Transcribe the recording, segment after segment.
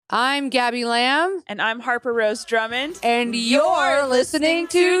I'm Gabby Lamb. And I'm Harper Rose Drummond. And you're listening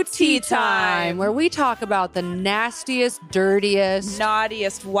to Tea Time, where we talk about the nastiest, dirtiest,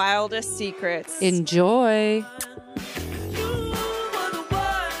 naughtiest, wildest secrets. Enjoy.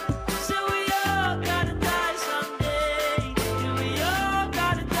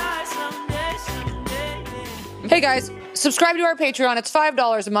 Hey guys, subscribe to our Patreon. It's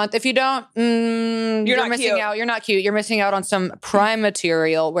 $5 a month. If you don't, you're missing cute. out. You're not cute. You're missing out on some prime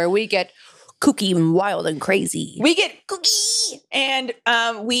material where we get kooky and wild and crazy. We get kooky. And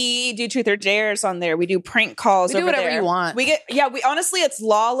we do truth or dares on there. We do prank calls over there. We do whatever you want. We honestly, it's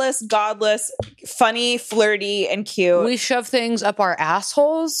lawless, godless, funny, flirty, and cute. We shove things up our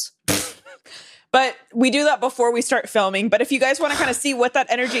assholes. But we do that before we start filming. But if you guys want to kind of see what that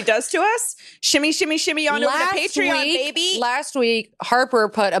energy does to us, shimmy, shimmy, shimmy on over to Patreon, baby. Last week, Harper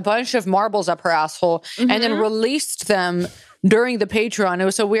put a bunch of marbles up her asshole and then released them during the Patreon. It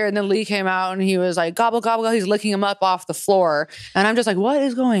was so weird. And then Lee came out and he was like, gobble, gobble, gobble. He's licking them up off the floor. And I'm just like, what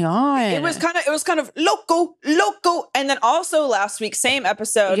is going on? It was kind of loco. And then also last week, same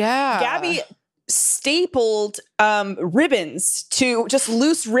episode, Gabby stapled ribbons to just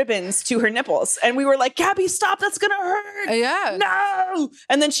loose ribbons to her nipples, and we were like, Gabby, stop, that's gonna hurt. No.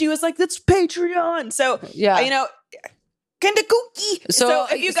 And then she was like, that's Patreon. So kind of kooky. So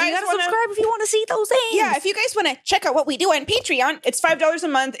if you guys want to subscribe if you want to see those things. Yeah, if you guys want to check out what we do on Patreon, it's $5 a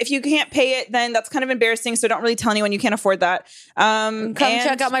month. If you can't pay it, then that's kind of embarrassing, so don't really tell anyone you can't afford that. Come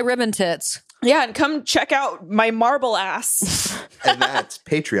check out my ribbon tits. Yeah, and come check out my marble ass. And that's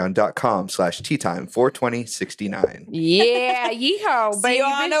patreon.com/teatime42069. Yeah, yeehaw, baby. See you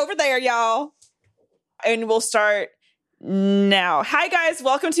on over there, y'all. And we'll start now. Hi, guys.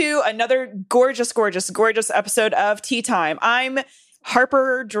 Welcome to another gorgeous, gorgeous, gorgeous episode of Tea Time. I'm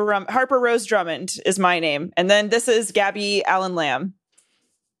Harper Rose Drummond is my name. And then this is Gabby Allen Lamb.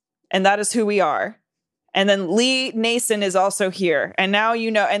 And that is who we are. And then Lee Nason is also here. And now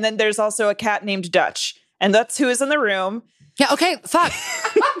you know. And then there's also a cat named Dutch. And that's who is in the room. Yeah, okay, fuck.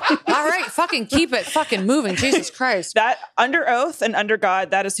 All right, fucking keep it fucking moving. Jesus Christ. That under oath and under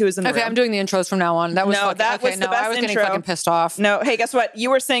God, that is who is in the room. Okay, I'm doing the intros from now on. That was the best I was getting intro. fucking pissed off. No, hey, guess what? You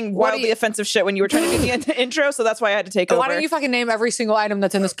were saying wildly offensive shit when you were trying to do the intro, so that's why I had to take over. Why don't you fucking name every single item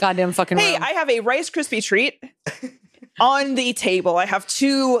that's in this goddamn fucking room? Hey, I have a Rice Krispie treat on the table. I have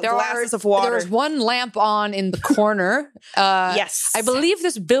two glasses of water. There's one lamp on in the corner. Yes. I believe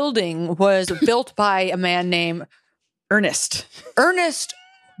this building was built by a man named Ernest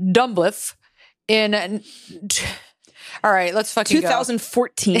Dumbliff in all right, let's fucking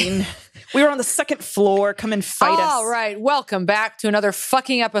 2014. We were on the second floor. Come and fight us. All right, welcome back to another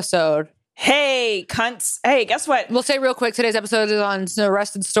fucking episode. Hey, cunts. Hey, guess what? We'll say real quick, today's episode is on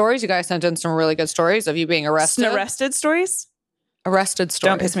arrested stories. You guys sent in some really good stories of you being arrested. Arrested stories? Arrested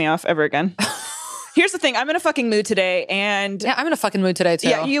stories. Don't piss me off ever again. Here's the thing. I'm in a fucking mood today, and yeah, I'm in a fucking mood today too.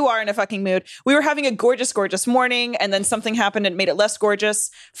 Yeah, you are in a fucking mood. We were having a gorgeous, gorgeous morning, and then something happened and made it less gorgeous.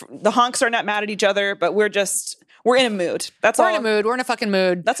 The honks are not mad at each other, but we're in a mood. We're in a mood. We're in a fucking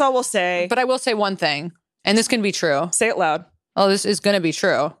mood. That's all we'll say. But I will say one thing, and this can be true. Say it loud. Oh, this is going to be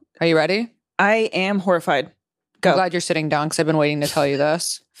true. Are you ready? I am horrified. Go. I'm glad you're sitting down because I've been waiting to tell you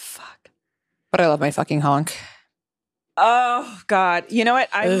this. Fuck. But I love my fucking honk. Oh, God. You know what?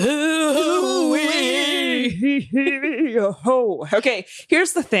 Okay,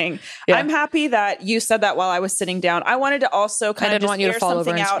 here's the thing. Yeah. I'm happy that you said that while I was sitting down. I wanted to also kind of just air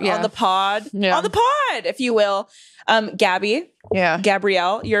something out on the pod. Yeah. On the pod, if you will. Gabby. Yeah.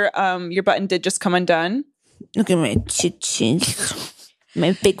 Gabrielle, your button did just come undone. Look at my cheeks.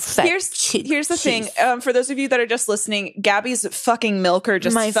 My big fat Here's the thing. For those of you that are just listening, Gabby's fucking milker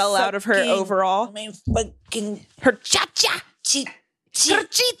just fell out of her overall. My fucking her cha-cha.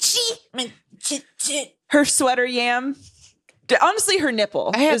 Her sweater yam. Honestly, her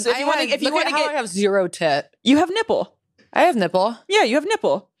nipple. I have zero tit. You have nipple. I have nipple. Yeah, you have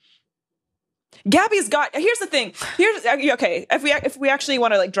nipple. Gabby's got. Here's the thing. Okay. If we actually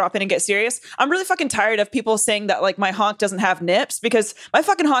want to like drop in and get serious, I'm really fucking tired of people saying that like my honk doesn't have nips, because my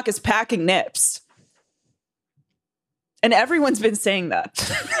fucking honk is packing nips, and everyone's been saying that.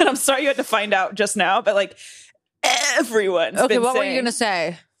 And I'm sorry you had to find out just now, but like everyone's. Okay, been what saying. were you gonna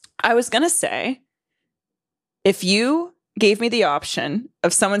say? I was gonna say, if you gave me the option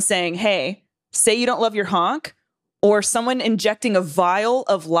of someone saying, "Hey, say you don't love your honk," or someone injecting a vial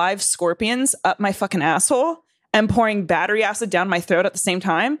of live scorpions up my fucking asshole and pouring battery acid down my throat at the same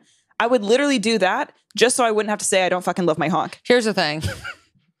time, I would literally do that just so I wouldn't have to say I don't fucking love my honk. Here's the thing.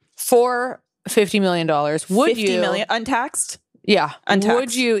 For $50 million, would you... $50 million untaxed? Yeah. Untaxed.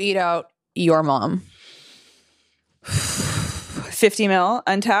 Would you eat out your mom? 50 mil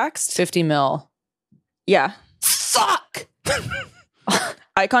untaxed. 50 mil. Yeah. Fuck.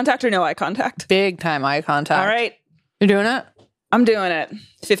 Eye contact or no eye contact? Big time eye contact. All right. You're doing it? I'm doing it.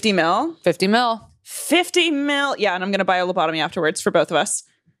 50 mil. 50 mil. 50 mil. Yeah, and I'm going to buy a lobotomy afterwards for both of us.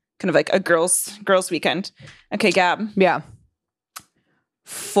 Kind of like a girls weekend. Okay, Gab. Yeah.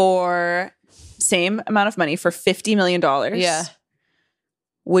 For same amount of money for $50 million. Yeah.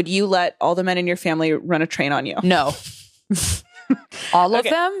 Would you let all the men in your family run a train on you? No. All of Okay.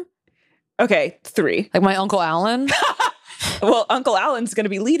 them? Okay, 3. Like my Uncle Alan? Well, Uncle Alan's going to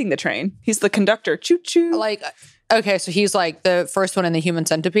be leading the train. He's the conductor. Choo choo. Like, okay, so he's like the first one in the human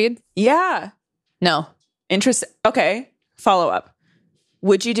centipede? Yeah. No. Interesting. Okay. Follow up.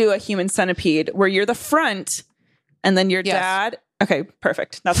 Would you do a human centipede where you're the front and then your Yes. dad? Okay,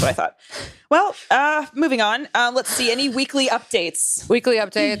 perfect. That's what I thought. Well, moving on. Let's see. Any weekly updates? Weekly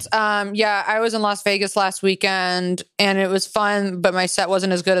updates. Yeah, I was in Las Vegas last weekend and it was fun, but my set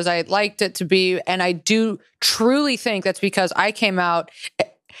wasn't as good as I liked it to be. And I do truly think that's because I came out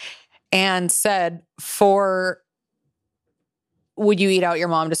and said, would you eat out your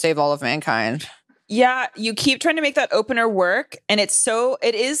mom to save all of mankind? Yeah, you keep trying to make that opener work, and it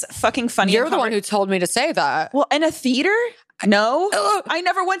is fucking funny. You're the one who told me to say that. Well, in a theater? No. I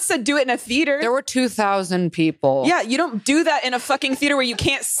never once said do it in a theater. There were 2,000 people. Yeah, you don't do that in a fucking theater where you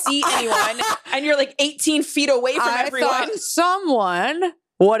can't see anyone and you're like 18 feet away from I everyone. thought someone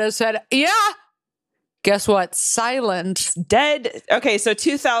would have said, yeah. Guess what? Silent. Dead. Okay, so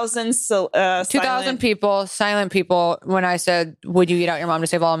 2,000 2,000 people, silent people, when I said, would you eat out your mom to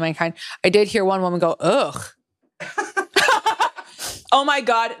save all of mankind? I did hear one woman go, ugh. Oh my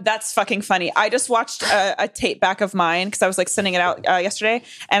God, that's fucking funny. I just watched a tape back of mine because I was like sending it out yesterday.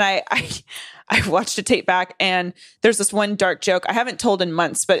 And I watched a tape back and there's this one dark joke I haven't told in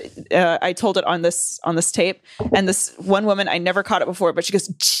months, but I told it on this tape. And this one woman, I never caught it before, but she goes,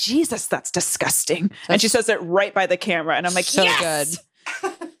 Jesus, that's disgusting. And she says it right by the camera. And I'm like, So yes!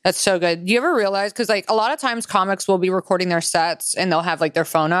 good. That's so good. Do you ever realize, because like a lot of times comics will be recording their sets and they'll have like their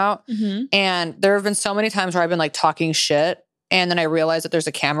phone out. Mm-hmm. And there have been so many times where I've been like talking shit. And then I realize that there's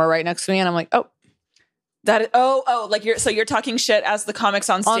a camera right next to me and I'm like, oh. Like you're talking shit as the comics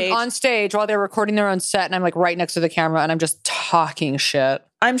on stage. On stage while they're recording their own set and I'm like right next to the camera and I'm just talking shit.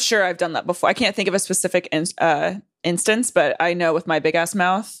 I'm sure I've done that before. I can't think of a specific instance, but I know with my big ass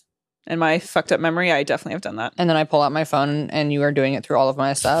mouth and my fucked up memory, I definitely have done that. And then I pull out my phone and you are doing it through all of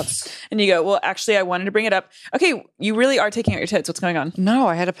my sets. And you go, well, actually, I wanted to bring it up. Okay, you really are taking out your tits. What's going on? No,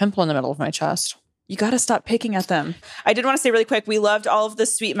 I had a pimple in the middle of my chest. You got to stop picking at them. I did want to say really quick, we loved all of the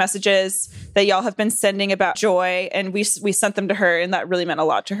sweet messages that y'all have been sending about Joy, and we sent them to her, and that really meant a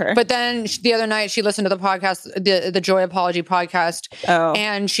lot to her. But then the other night she listened to the podcast, the Joy Apology podcast,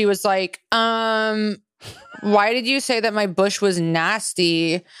 and she was like, why did you say that my bush was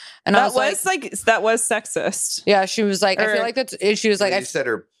nasty? And I was like, that was sexist. Yeah, she was like, I feel like that's, she was like, You said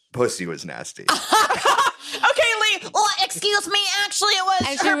her pussy was nasty. Okay, Lee. Well, excuse me. Actually, it was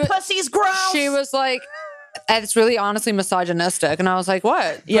And she her was- pussy's gross. she was like, it's really honestly misogynistic. And I was like,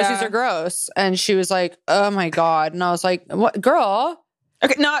 what? Yeah. Pussies are gross. And she was like, oh my God. And I was like, what? Girl?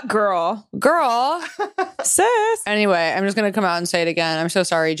 Okay, not girl. Sis. Anyway, I'm just going to come out and say it again. I'm so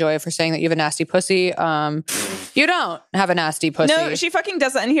sorry, Joy, for saying that you have a nasty pussy. You don't have a nasty pussy. No, she fucking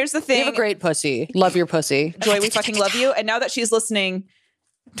doesn't. And here's the thing. You have a great pussy. Love your pussy. Joy, we fucking love you. And now that she's listening,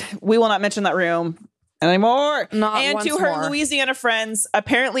 we will not mention that room anymore. Not and once to her more. Louisiana friends,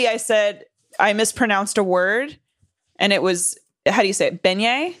 apparently I said I mispronounced a word, and it was, how do you say it?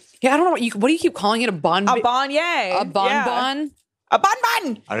 Beignet? Yeah, I don't know what do you keep calling it? A bon? A beignet. A bon Yeah. bon? A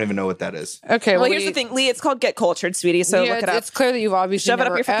bonbon. I don't even know what that is. Okay. Well, here's the thing, Lee. It's called Get Cultured, sweetie. So yeah, look it up. It's clear that you've obviously Shove it up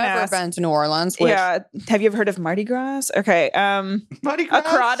never your fucking ever ass. been to New Orleans. Which, Yeah. Have you ever heard of Mardi Gras? Okay. Mardi A Gras?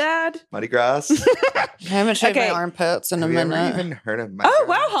 crawdad. Mardi Gras? I haven't shaved Okay. my armpits in a Have you ever minute. even heard of Mardi Oh,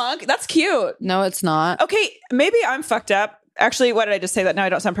 Gras? wow, honk. That's cute. No, it's not. Okay, maybe I'm fucked up. Actually, why did I just say that? Now I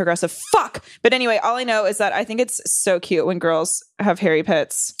don't sound progressive. Fuck. But anyway, all I know is that I think it's so cute when girls have hairy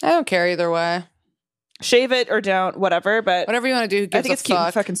pits. I don't care either way. Shave it or don't, whatever. But Whatever you want to do, I think it's cute and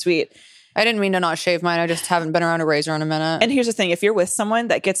fuck. fucking sweet. I didn't mean to not shave mine. I just haven't been around a razor in a minute. And here's the thing: if you're with someone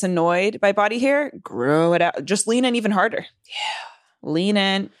that gets annoyed by body hair, grow it out. Just lean in even harder. Yeah, lean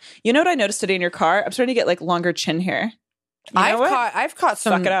in. You know what I noticed today in your car? I'm starting to get like longer chin hair. You know what? I've caught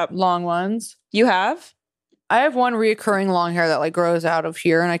some Fuck it up. long ones. You have? I have one reoccurring long hair that like grows out of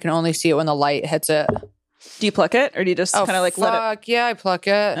here, and I can only see it when the light hits it. Do you pluck it, or do you just kind of like let fuck. Yeah, I pluck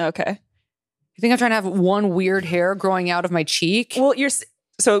it. it? Okay. You think I'm trying to have one weird hair growing out of my cheek? Well,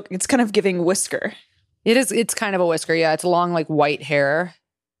 so it's kind of giving whisker. It is. It's kind of a whisker. Yeah, it's long, like white hair.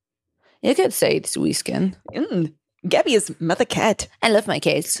 You could say it's whiskin. Gabby is mother cat. I love my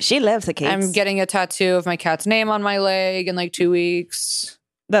cats. She loves the cats. I'm getting a tattoo of my cat's name on my leg in like 2 weeks.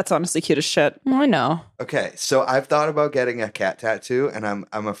 That's honestly cute as shit. I know. Okay, so I've thought about getting a cat tattoo, and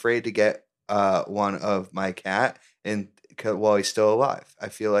I'm afraid to get one of my cat while he's still alive. I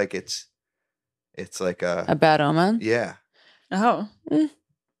feel like it's like A bad omen. yeah. Oh.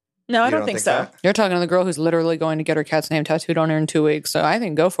 No, I You don't think so. that? You're talking to the girl who's literally going to get her cat's name tattooed on her in 2 weeks. So I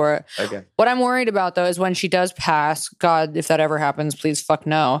think go for it. Okay. What I'm worried about though is when she does pass, God, if that ever happens, please fuck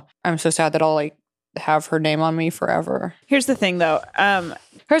no. I'm so sad that I'll like have her name on me forever. Here's the thing, though.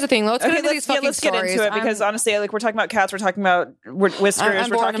 Here's the thing. Let's get Okay, into these fucking let's get stories. into it because honestly, like we're talking about cats, we're talking about whiskers, I'm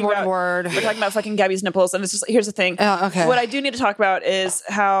we're talking about bored. we're talking about fucking Gabby's nipples, and it's just here's the thing. Okay. What I do need to talk about is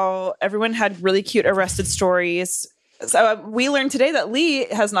how everyone had really cute arrested stories. So we learned today that Lee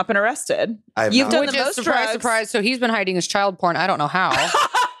has not been arrested. You've done Which the is most surprise, drugs, surprise. So he's been hiding his child porn. I don't know how.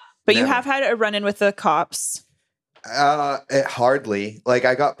 but you Never. have had a run-in with the cops. Hardly. Like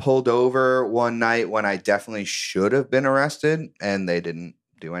I got pulled over one night when I definitely should have been arrested, and they didn't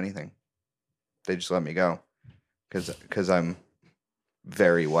do anything. They just let me go because I'm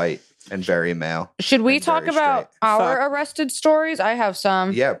very white and very male. Should we and talk very about straight. our Fuck. arrested stories? I have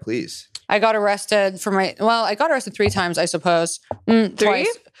some. Yeah, please. I got arrested for I got arrested 3 times, I suppose. 3?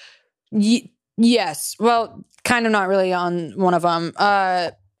 Twice. Yes. Well, kind of not really on one of them.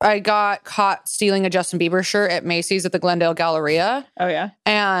 I got caught stealing a Justin Bieber shirt at Macy's at the Glendale Galleria. Oh yeah.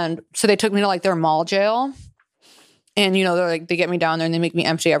 And so they took me to like their mall jail. And, you know, they're like, they get me down there and they make me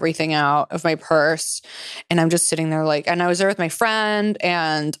empty everything out of my purse. And I'm just sitting there like, and I was there with my friend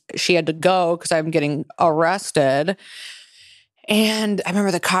and she had to go because I'm getting arrested. And I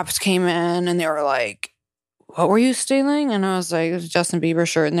remember the cops came in and they were like, what were you stealing? And I was like, it was a Justin Bieber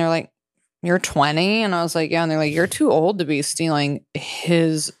shirt. And they're like, you're 20? And I was like, yeah. And they're like, you're too old to be stealing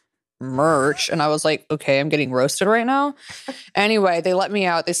his merch. And I was like, okay, I'm getting roasted right now. Anyway, they let me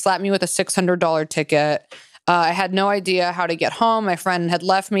out. They slapped me with a $600 ticket. I had no idea how to get home. My friend had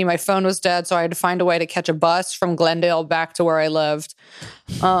left me. My phone was dead. So I had to find a way to catch a bus from Glendale back to where I lived.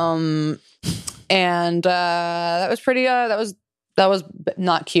 And that was pretty, that was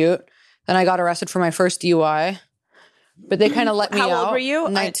not cute. Then I got arrested for my first DUI. But they kind of let me out. How old were you?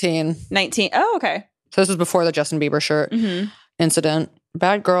 19. 19. Oh, okay. So this was before the Justin Bieber shirt Mm-hmm. incident.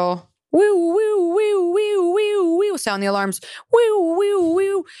 Bad girl. Woo, woo, woo, woo, woo, woo. Sound the alarms. Woo, woo,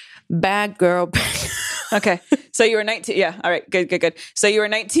 woo. Bad girl. Okay. So you were 19. Yeah. All right. Good. So you were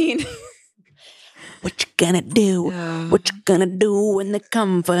 19. What you gonna do? What you gonna do when they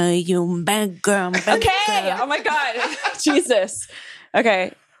come for you, bad girl? Bad Okay. girl. Oh my God. Jesus.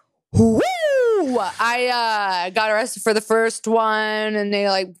 Okay. Woo! I got arrested for the first one and they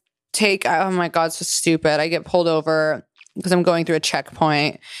like oh my God, so stupid. I get pulled over because I'm going through a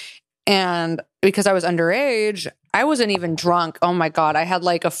checkpoint. And because I was underage, I wasn't even drunk. Oh my God. I had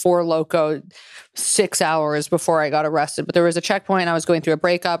like a 4 Loko 6 hours before I got arrested. But there was a checkpoint. I was going through a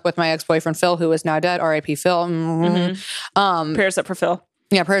breakup with my ex-boyfriend, Phil, who is now dead. R.I.P. Phil. Prayers up for Phil.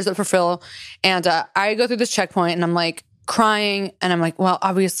 Yeah, prayers up for Phil. And I go through this checkpoint and I'm like crying. And I'm like, well,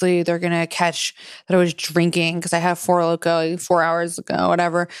 obviously they're going to catch that I was drinking because I have 4 Loko 4 hours ago,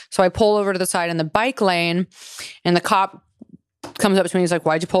 whatever. So I pull over to the side in the bike lane and the cop comes up to me. He's like,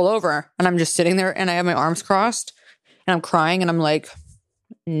 why'd you pull over? And I'm just sitting there and I have my arms crossed and I'm crying and I'm like,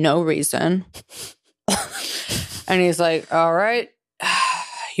 no reason. And he's like, all right,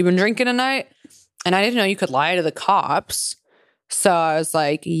 you been drinking tonight? And I didn't know you could lie to the cops. So I was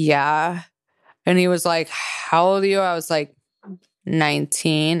like, yeah. And he was like, how old are you? I was like,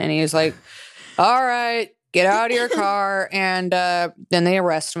 19. And he was like, all right, get out of your car. And then they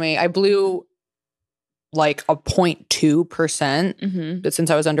arrest me. I blew like a 0.2%. But since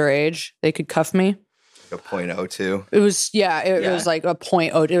I was underage, they could cuff me. A 0.02. It was, it was like a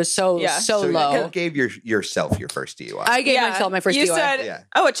 0.0. It was so low. You gave yourself your first DUI. I gave myself my first You DUI. said, Yeah.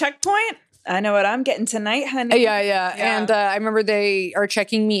 oh, a checkpoint? I know what I'm getting tonight, honey. Yeah. And I remember they are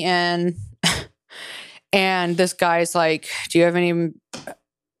checking me in and this guy's like, do you have any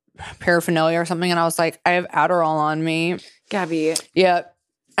paraphernalia or something? And I was like, I have Adderall on me. Gabby. Yeah.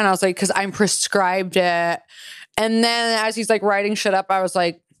 And I was like, because I'm prescribed it. And then as he's like writing shit up, I was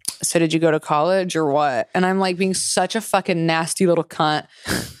like, so did you go to college or what? And I'm like being such a fucking nasty little cunt.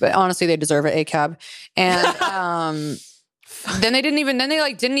 But honestly, they deserve it, ACAB. And then they didn't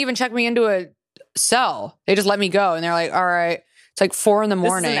even check me into a cell. They just let me go. And they're like, all right. It's like 4 a.m.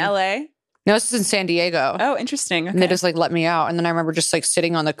 This is in LA? No, this is in San Diego. Oh, interesting. Okay. And they just like let me out. And then I remember just like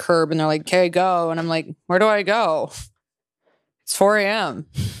sitting on the curb and they're like, okay, go. And I'm like, where do I go? It's 4 a.m.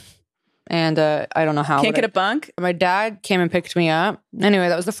 And I don't know how. Can't but get a bunk? My dad came and picked me up. Anyway,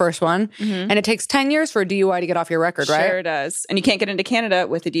 that was the first one. And it takes 10 years for a DUI to get off your record, right? Sure does. And you can't get into Canada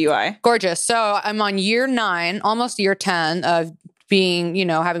with a DUI. Gorgeous. So I'm on year 9, almost year 10 of being,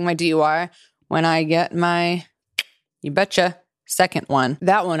 having my DUI when I get my, you betcha, second one.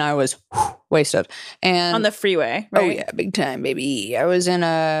 That one I was wasted. And On the freeway, right? oh yeah, big time, baby. I was in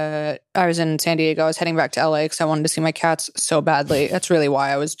San Diego. I was heading back to LA because I wanted to see my cats so badly. That's really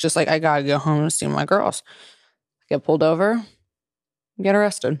why I was just like, I gotta go home and see my girls. Get pulled over, get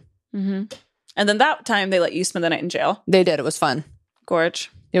arrested. And then that time they let you spend the night in jail. They did. It was fun.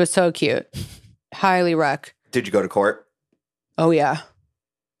 Gorge. It was so cute. Highly rec. Did you go to court? Oh yeah,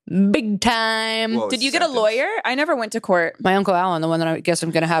 big time. What was Did you the get a sentence? lawyer? I never went to court. My Uncle Alan, the one that I guess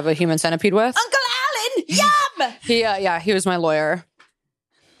I'm gonna have a human centipede with. Uncle Alan! Yum! He was my lawyer.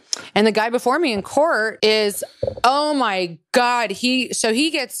 And the guy before me in court is, oh my God, he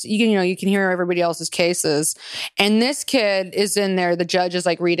gets, you can hear everybody else's cases. And this kid is in there. The judge is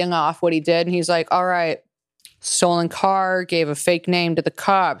like reading off what he did. And he's like, all right, stolen car, gave a fake name to the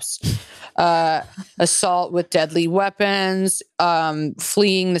cops, assault with deadly weapons,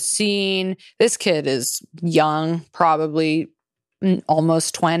 fleeing the scene. This kid is young, probably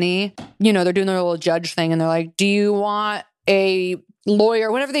almost 20. They're doing their little judge thing and they're like, do you want a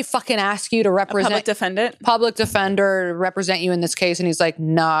lawyer, whatever they fucking ask you to represent, Public defendant? defender to represent you in this case? And he's like,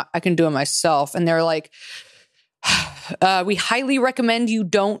 nah, I can do it myself. And they're like, we highly recommend you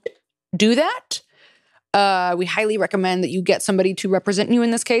don't do that. We highly recommend that you get somebody to represent you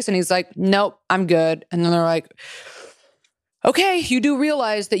in this case. And he's like, nope, I'm good. And then they're like, okay, you do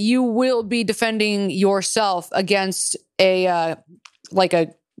realize that you will be defending yourself against a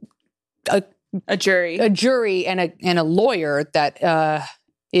jury and a lawyer that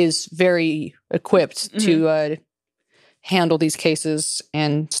is very equipped to handle these cases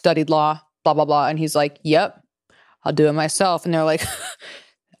and studied law, blah, blah, blah. And he's like, yep, I'll do it myself. And they're like,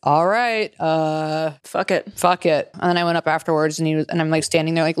 all right, Fuck it. And then I went up afterwards and I'm like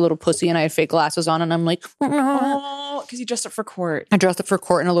standing there like a little pussy and I had fake glasses on and I'm like, Oh, because you dressed up for court. I dressed up for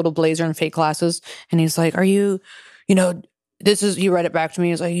court in a little blazer and fake glasses. And he's like, are you, he read it back to me.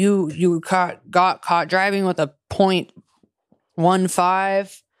 He's like, you got caught driving with a .15,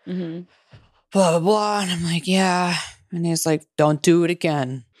 blah, blah, blah. And I'm like, yeah. And he's like, don't do it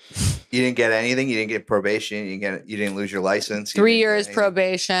again. You didn't get anything. You didn't get probation. You didn't lose your license. 3 years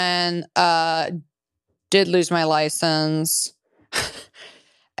probation. Did lose my license.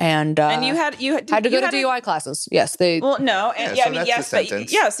 And you had to go to DUI classes. Yes, they. Well, no, and Yeah, yeah, so I mean, that's yes, the but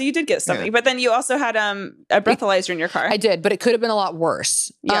sentence. yeah, so you did get something, Yeah. but then you also had a breathalyzer in your car. I did, but it could have been a lot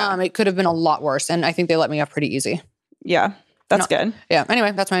worse. Yeah. It could have been a lot worse, and I think they let me off pretty easy. Yeah, that's good. Yeah.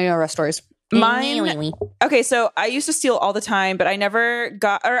 Anyway, that's my arrest stories. Mine. Okay, so I used to steal all the time, but I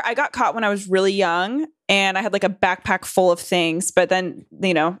got caught when I was really young, and I had like a backpack full of things. But then,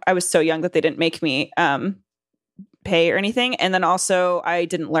 I was so young that they didn't make me pay or anything, and then also I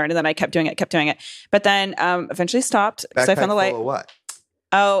didn't learn, and then I kept doing it. But then eventually stopped because I Backpack found the light. full of what?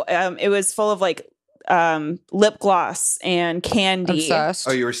 Oh, it was full of like lip gloss and candy. Obsessed.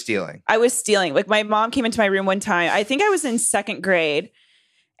 Oh, you were stealing. I was stealing. Like my mom came into my room one time. I think I was in second grade,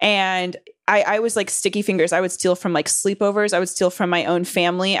 and I was like sticky fingers. I would steal from like sleepovers. I would steal from my own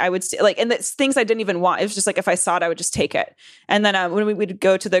family. I would steal and it's things I didn't even want. It was just like if I saw it, I would just take it. And then when we would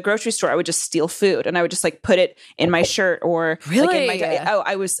go to the grocery store, I would just steal food and I would just like put it in my shirt or Really? like in my.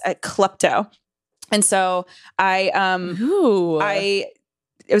 I was a klepto, and so I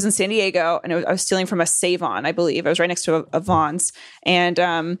it was in San Diego, and I was stealing from a Save-On, I believe. I was right next to a Vaughn's,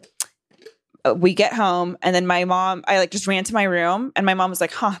 and we get home, and then my mom, I like just ran to my room, and my mom was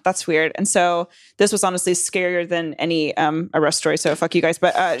like, "Huh, that's weird." And so this was honestly scarier than any arrest story. So fuck you guys.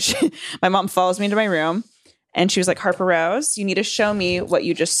 But my mom follows me into my room. And she was like, Harper Rose, you need to show me what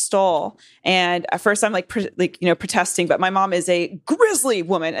you just stole. And at first I'm like protesting, but my mom is a grizzly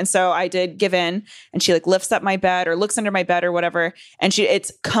woman. And so I did give in, and she like lifts up my bed or looks under my bed or whatever. And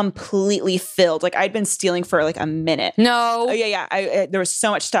it's completely filled. Like I'd been stealing for like a minute. No. Oh yeah. There was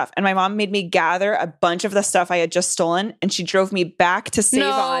so much stuff. And my mom made me gather a bunch of the stuff I had just stolen. And she drove me back to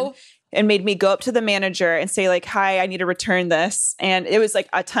Save-On. No. And made me go up to the manager and say like, hi, I need to return this. And it was like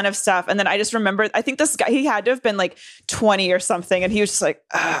a ton of stuff. And then I just remembered, I think this guy, he had to have been like 20 or something. And he was just like,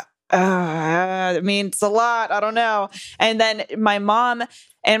 I mean, it's a lot. I don't know. And then my mom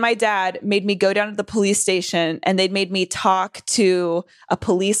and my dad made me go down to the police station, and they'd made me talk to a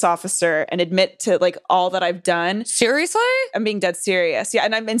police officer and admit to like all that I've done. Seriously? I'm being dead serious. Yeah.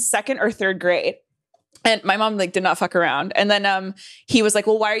 And I'm in second or third grade. And my mom like did not fuck around. And then he was like,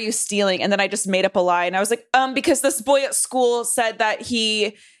 well, why are you stealing? And then I just made up a lie. And I was like, because this boy at school said that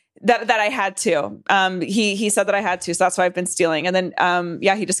he That I had to. He said that I had to, so that's why I've been stealing. And then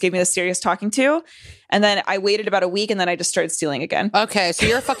he just gave me the serious talking to. And then I waited about a week and then I just started stealing again. Okay, so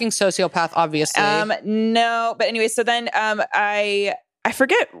you're a fucking sociopath, obviously. No, but anyway, so then I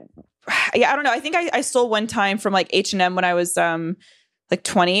forget. Yeah, I don't know. I think I stole one time from like H&M when I was like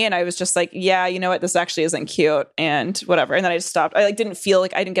 20, and I was just like, yeah, you know what, this actually isn't cute and whatever. And then I just stopped. I like didn't feel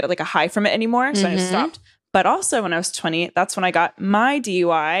like I didn't get like a high from it anymore, so I just stopped. But also when I was 20, that's when I got my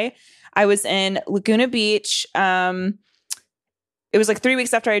DUI. I was in Laguna Beach. It was like 3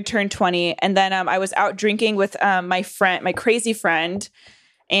 weeks after I had turned 20. And then I was out drinking with my crazy friend.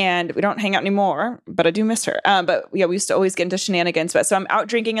 And we don't hang out anymore, but I do miss her. But yeah, we used to always get into shenanigans. But so I'm out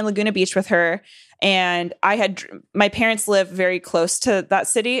drinking in Laguna Beach with her. And my parents live very close to that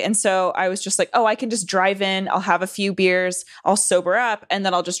city. And so I was just like, oh, I can just drive in. I'll have a few beers. I'll sober up. And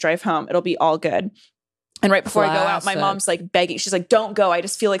then I'll just drive home. It'll be all good. And right before I go out, my mom's like begging. She's like, don't go. I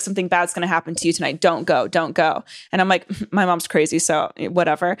just feel like something bad's going to happen to you tonight. Don't go. Don't go. And I'm like, my mom's crazy. So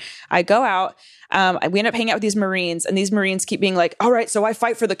whatever. I go out. We end up hanging out with these Marines, and these Marines keep being like, all right, so I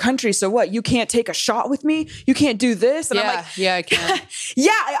fight for the country. So what? You can't take a shot with me? You can't do this? And I'm like, yeah, I can.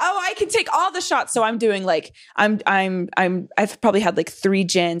 I can take all the shots. So I'm doing like, I've probably had like 3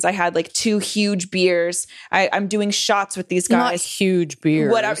 gins. I had like 2 huge beers. I'm doing shots with these guys. Not huge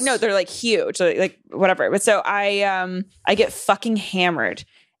beers. Whatever. No, they're like huge. Like whatever. But so I get fucking hammered.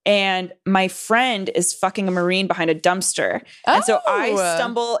 And my friend is fucking a Marine behind a dumpster. And so I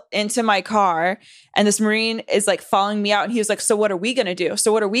stumble into my car, and this Marine is like following me out. And he was like, so what are we going to do?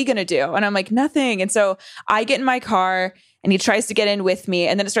 So what are we going to do? And I'm like, nothing. And so I get in my car, and he tries to get in with me.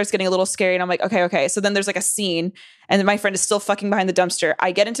 And then it starts getting a little scary. And I'm like, okay. So then there's like a scene, and then my friend is still fucking behind the dumpster.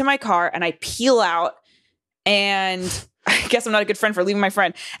 I get into my car and I peel out, and I guess I'm not a good friend for leaving my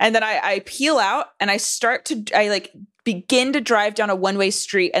friend. And then I peel out, and I begin to drive down a one-way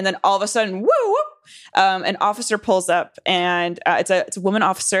street, and then all of a sudden, an officer pulls up, and it's a woman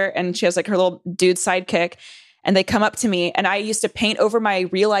officer, and she has like her little dude sidekick, and they come up to me, and I used to paint over my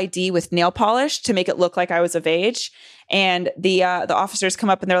real ID with nail polish to make it look like I was of age. And the officers come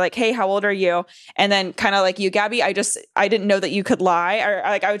up and they're like, hey, how old are you? And then kind of like you, Gabby, I didn't know that you could lie. Or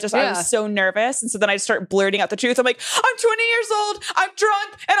like, I was so nervous. And so then I start blurting out the truth. I'm like, I'm 20 years old. I'm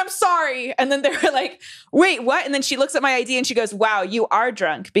drunk and I'm sorry. And then they're like, wait, what? And then she looks at my ID and she goes, wow, you are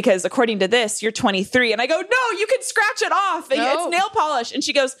drunk because according to this, you're 23. And I go, no, you can scratch it off. No. It's nail polish. And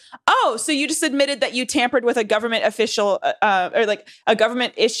she goes, oh, so you just admitted that you tampered with a government official or like a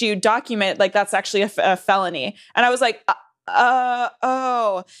government issued document. Like that's actually a felony. And I was like,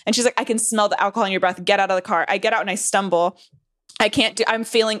 oh. And she's like, I can smell the alcohol in your breath. Get out of the car. I get out and I stumble. I'm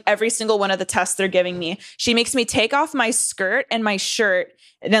failing every single one of the tests they're giving me. She makes me take off my skirt and my shirt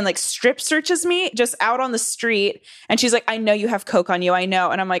and then like strip searches me just out on the street. And she's like, I know you have coke on you. I know.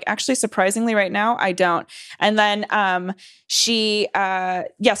 And I'm like, actually, surprisingly right now, I don't. And then so she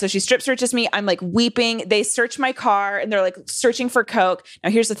strip searches me. I'm like weeping. They search my car and they're like searching for coke. Now,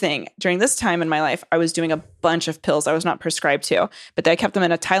 here's the thing. During this time in my life, I was doing a bunch of pills I was not prescribed to, but I kept them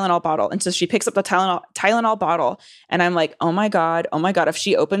in a Tylenol bottle. And so she picks up the Tylenol bottle and I'm like, oh my God, if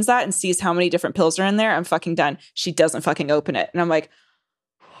she opens that and sees how many different pills are in there, I'm fucking done. She doesn't fucking open it. And I'm like,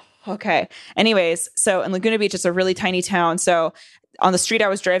 okay. Anyways, so in Laguna Beach, it's a really tiny town. So on the street I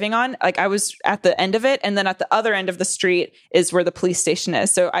was driving on, like I was at the end of it. And then at the other end of the street is where the police station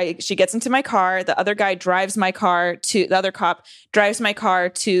is. So she gets into my car. The other cop drives my car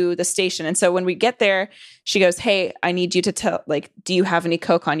to the station. And so when we get there, she goes, hey, I need you to tell, like, do you have any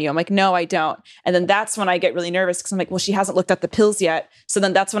coke on you? I'm like, no, I don't. And then that's when I get really nervous because I'm like, well, she hasn't looked at the pills yet. So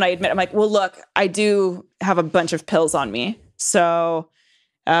then that's when I admit, I'm like, well, look, I do have a bunch of pills on me. So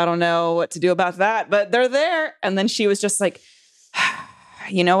I don't know what to do about that, but they're there. And then she was just like,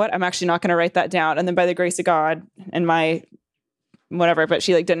 you know what? I'm actually not going to write that down. And then by the grace of God and my whatever, but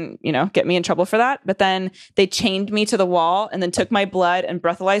she like didn't, get me in trouble for that. But then they chained me to the wall and then took my blood and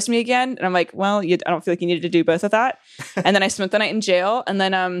breathalyzed me again. And I'm like, well, I don't feel like you needed to do both of that. And then I spent the night in jail. And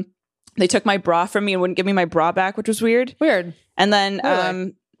then they took my bra from me and wouldn't give me my bra back, which was weird. And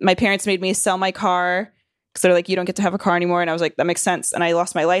then my parents made me sell my car because they're like, you don't get to have a car anymore. And I was like, that makes sense. And I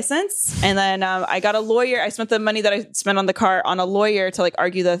lost my license. And then I got a lawyer. I spent the money that I spent on the car on a lawyer to like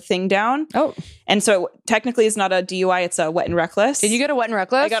argue the thing down. Oh. And so technically it's not a DUI. It's a wet and reckless. Did you get a wet and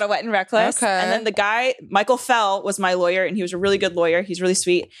reckless? I got a wet and reckless. Okay. And then the guy, Michael Fell, was my lawyer. And he was a really good lawyer. He's really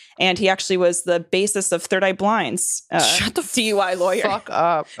sweet. And he actually was the basis of Third Eye Blind's Shut the DUI lawyer. Fuck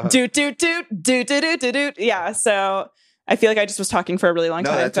up. Doot. Yeah. So I feel like I just was talking for a really long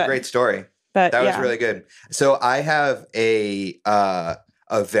time. No, that's a great story. But that was really good. So I have a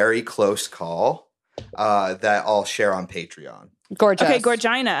very close call that I'll share on Patreon. Gorgeous. Okay,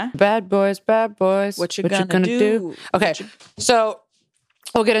 Gorgina. Bad boys, bad boys. What you gonna do? Okay, so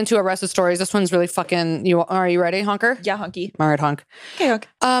we'll get into arrested stories. This one's really fucking. Are you ready, Honker? Yeah, hunky. All right, honk. Okay, honk.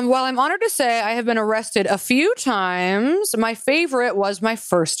 While I'm honored to say I have been arrested a few times, my favorite was my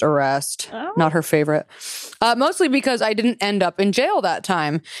first arrest. Oh. Not her favorite. Mostly because I didn't end up in jail that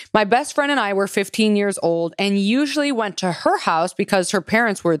time. My best friend and I were 15 years old and usually went to her house because her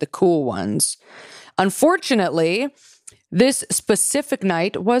parents were the cool ones. Unfortunately, this specific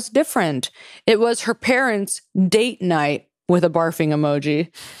night was different. It was her parents' date night with a barfing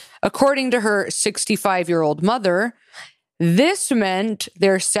emoji. According to her 65-year-old mother, this meant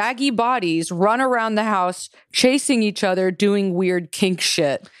their saggy bodies run around the house chasing each other doing weird kink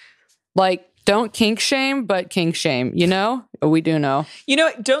shit. Like, don't kink shame, but kink shame, you know? We do know. You know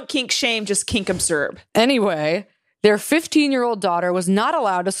what? Don't kink shame, just kink observe. Anyway, their 15-year-old daughter was not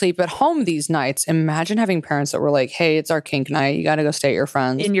allowed to sleep at home these nights. Imagine having parents that were like, hey, it's our kink night. You got to go stay at your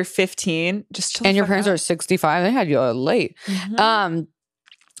friends. And you're 15. Just chill And your the fuck parents out. are 65. They had you late. Mhm.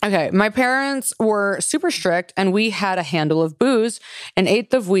 Okay, my parents were super strict and we had a handle of booze, an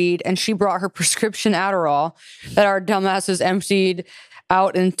eighth of weed, and she brought her prescription Adderall that our dumbasses emptied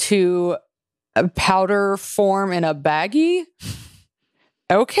out into a powder form in a baggie.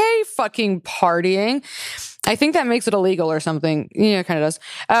 Okay, fucking partying. I think that makes it illegal or something. Yeah, it kind of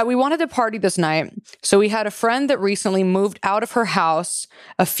does. We wanted to party this night, so we had a friend that recently moved out of her house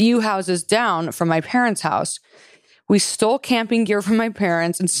a few houses down from my parents' house. We stole camping gear from my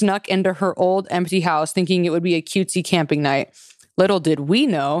parents and snuck into her old empty house thinking it would be a cutesy camping night. Little did we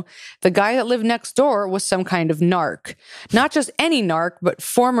know, the guy that lived next door was some kind of narc. Not just any narc, but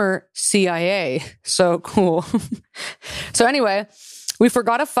former CIA. So cool. So anyway, we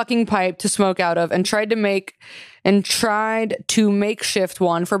forgot a fucking pipe to smoke out of and tried to makeshift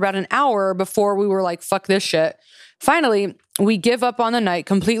one for about an hour before we were like, fuck this shit. Finally, we give up on the night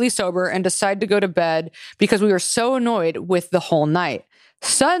completely sober and decide to go to bed because we were so annoyed with the whole night.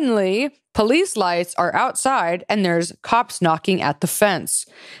 Suddenly, police lights are outside and there's cops knocking at the fence.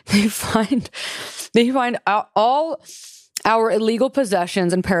 They find all our illegal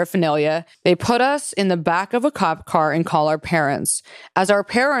possessions and paraphernalia. They put us in the back of a cop car and call our parents. As our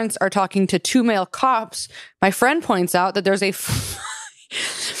parents are talking to two male cops, my friend points out that there's a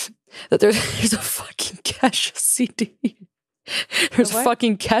there's a fucking Kesha CD. There's a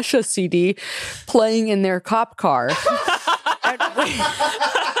fucking Kesha CD playing in their cop car.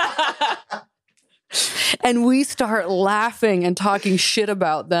 And we start laughing and talking shit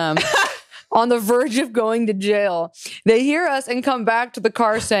about them. On the verge of going to jail. They hear us and come back to the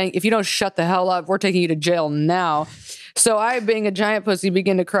car saying, if you don't shut the hell up, we're taking you to jail now. So I, being a giant pussy,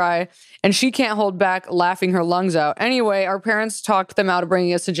 begin to cry, and she can't hold back laughing her lungs out. Anyway, our parents talked them out of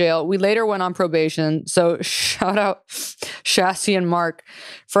bringing us to jail. We later went on probation. So shout out Shassie and Mark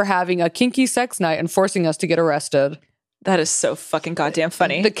for having a kinky sex night and forcing us to get arrested. That is so fucking goddamn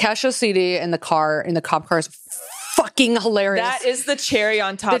funny. The Kesha CD in the cop car is fucking hilarious. That is the cherry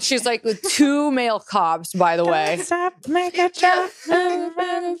on top. That she's like with two male cops, by the way.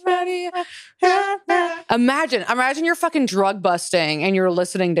 Imagine you're fucking drug busting and you're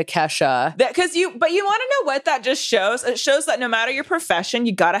listening to Kesha. But you want to know what that just shows? It shows that no matter your profession,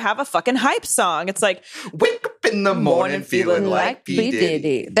 you got to have a fucking hype song. It's like, Wake up in the morning feeling like P.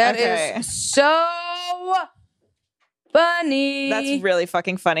 Diddy. That Okay. is so funny. that's really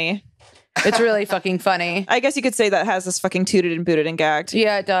fucking funny. It's really fucking funny. I guess you could say that has us fucking tooted and booted and gagged.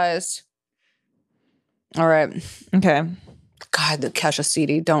 Yeah, it does. All right. Okay. God, the Kesha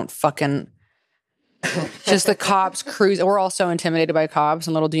CD, don't fucking... Just the cops cruise. We're all so intimidated by cops,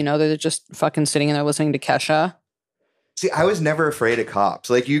 and little do you know they're just fucking sitting in there listening to Kesha. See, I was never afraid of cops.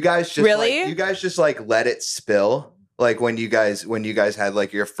 Like you guys just Really? like let it spill. Like when you guys had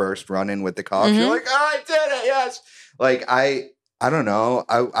like your first run in with the cops, you're like, oh, I did it, yes. Like I don't know.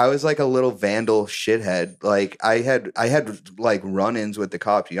 I was like a little vandal shithead. Like I had like run-ins with the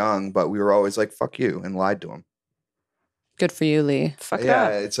cops young, but we were always like, fuck you, and lied to them. Good for you, Lee. Fuck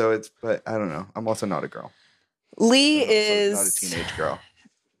Yeah, that. but I don't know. I'm also not a girl. Lee I'm also is not a teenage girl.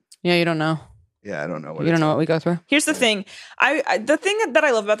 Yeah, you don't know. Yeah, I don't know what You don't know what we go through. Here's the thing. The thing that I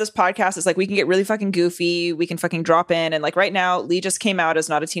love about this podcast is like we can get really fucking goofy. We can fucking drop in. And like right now, Lee just came out as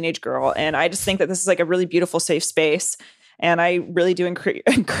not a teenage girl. And I just think that this is like a really beautiful, safe space. And I really do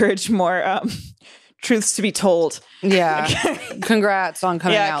encourage more truths to be told. Yeah. Congrats on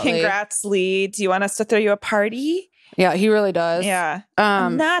coming out, Lee. Congrats, Lee. Do you want us to throw you a party? Yeah, he really does. Yeah.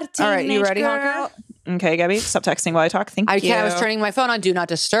 I'm not a teenage all right, you ready, girl. Honker? Okay, Gabby, stop texting while I talk. Thank you. I was turning my phone on Do Not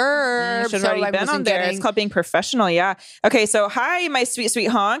Disturb. You should so already I been wasn't on there. getting- It's called being professional. Yeah. Okay. So, hi, my sweet, sweet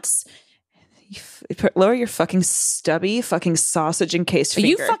honks. Lower your fucking stubby fucking sausage encased finger.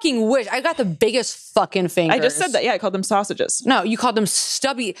 You fucking wish. I got the biggest fucking fingers. I just said that. Yeah, I called them sausages. No, you called them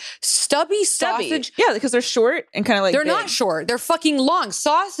stubby sausage. Yeah, because they're short and kind of like They're big. not short. They're fucking long.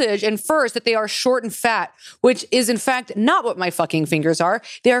 Sausage infers that they are short and fat, which is in fact not what my fucking fingers are.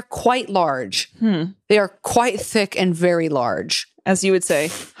 They are quite large. They are quite thick and very large. As you would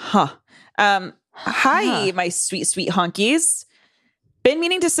say. Hi, my sweet, sweet honkies. Been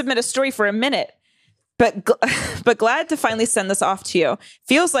meaning to submit a story for a minute, but glad to finally send this off to you.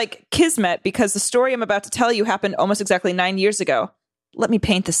 Feels like kismet because the story I'm about to tell you happened almost exactly 9 years ago. Let me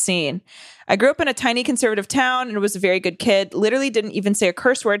paint the scene. I grew up in a tiny conservative town and was a very good kid. Literally didn't even say a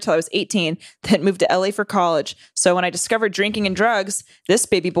curse word till I was 18, then moved to LA for college. So when I discovered drinking and drugs, this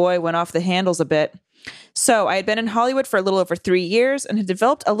baby boy went off the handles a bit. So I had been in Hollywood for a little over 3 years and had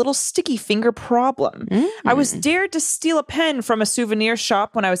developed a little sticky finger problem. I was dared to steal a pen from a souvenir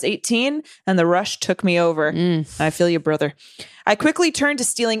shop when I was 18, and the rush took me over. I feel you, brother. I quickly turned to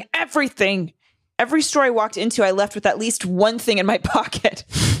stealing everything. Every store I walked into, I left with at least one thing in my pocket.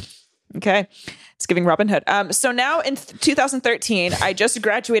 Okay. It's giving Robin Hood. So now in 2013, I just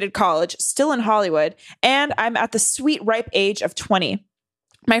graduated college, still in Hollywood, and I'm at the sweet, ripe age of 20.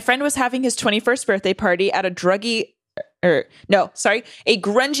 My friend was having his 21st birthday party at a grungy bar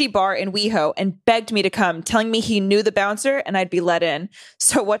in WeHo and begged me to come, telling me he knew the bouncer and I'd be let in.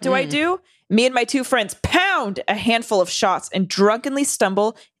 So what do I do? Me and my two friends pound a handful of shots and drunkenly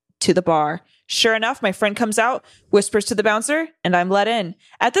stumble to the bar. Sure enough, my friend comes out, whispers to the bouncer, and I'm let in.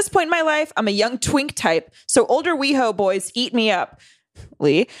 At this point in my life, I'm a young twink type, so older WeHo boys eat me up.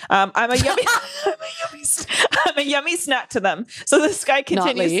 Lee, I'm a yummy snack to them. So this guy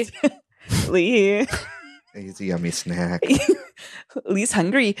continues. Lee. He's a yummy snack. Lee's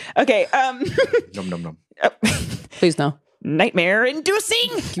hungry. Okay. Nom nom nom. Please no. Nightmare inducing.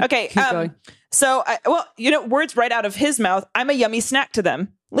 Okay. Keep going. So, words right out of his mouth. I'm a yummy snack to them.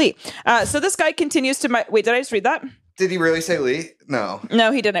 Lee. So this guy continues to wait, did I just read that? Did he really say Lee? No.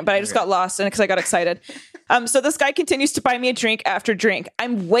 No, he didn't, but I just got lost because I got excited. So this guy continues to buy me a drink after drink.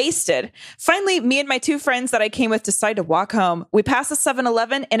 I'm wasted. Finally, me and my two friends that I came with decide to walk home. We pass a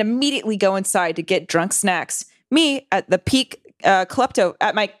 7-Eleven and immediately go inside to get drunk snacks. Me, at my peak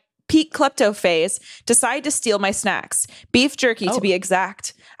klepto phase, decide to steal my snacks. Beef jerky, to be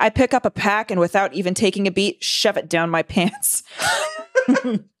exact. I pick up a pack and without even taking a beat, shove it down my pants.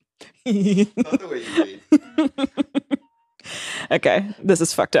 Not the way you read. Okay, this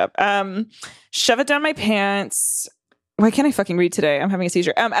is fucked up. Shove it down my pants. Why can't I fucking read today? I'm having a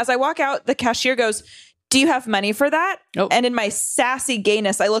seizure. As I walk out, the cashier goes, "Do you have money for that?" Nope. And in my sassy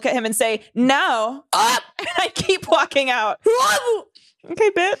gayness, I look at him and say, "No." And I keep walking out.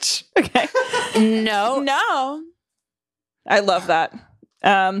 Okay, bitch. Okay. No. I love that.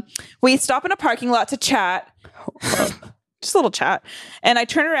 We stop in a parking lot to chat. Just a little chat. And I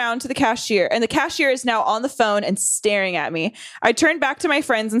turn around to the cashier, and the cashier is now on the phone and staring at me. I turn back to my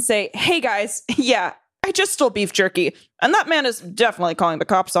friends and say, "Hey guys, yeah, I just stole beef jerky. And that man is definitely calling the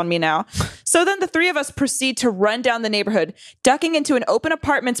cops on me now." So then the three of us proceed to run down the neighborhood, ducking into an open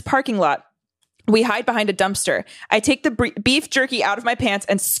apartment's parking lot. We hide behind a dumpster. I take the beef jerky out of my pants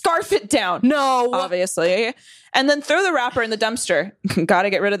and scarf it down. No. Obviously. And then throw the wrapper in the dumpster. Gotta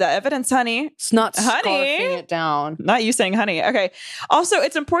get rid of that evidence, honey. It's not Honey. scarfing it down. Not you saying honey. Okay. Also,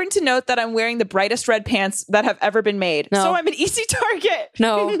 it's important to note that I'm wearing the brightest red pants that have ever been made. No. So I'm an easy target.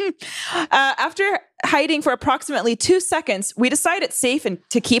 No. After hiding for approximately 2 seconds, we decide it's safe and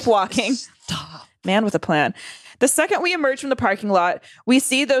to keep walking. Stop. Man with a plan. The second we emerge from the parking lot, we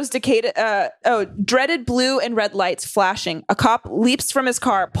see those dreaded blue and red lights flashing. A cop leaps from his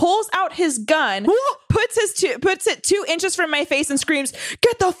car, pulls out his gun, puts it 2 inches from my face and screams,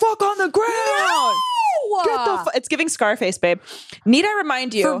 "Get the fuck on the ground!" No! It's giving Scarface, babe. Need I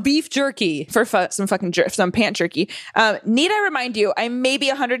remind you For beef jerky. for some pant jerky? Need I remind you? I'm maybe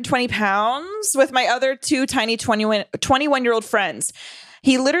 120 pounds with my other two tiny 21-year-old friends.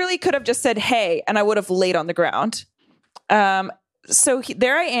 He literally could have just said, "Hey," and I would have laid on the ground. So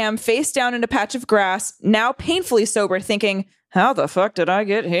there I am, face down in a patch of grass, now painfully sober, thinking, how the fuck did I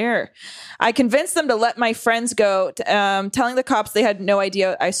get here? I convinced them to let my friends go, telling the cops they had no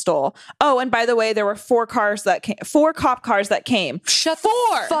idea I stole. Oh, and by the way, there were 4 cop cars that came. Shut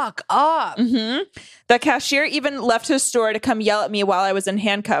the fuck up. Mm-hmm. The cashier even left his store to come yell at me while I was in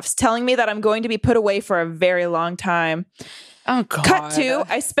handcuffs, telling me that I'm going to be put away for a very long time. Oh, God. Cut to,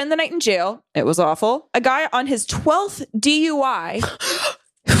 I spend the night in jail. It was awful. A guy on his 12th DUI.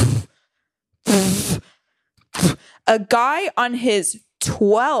 A guy on his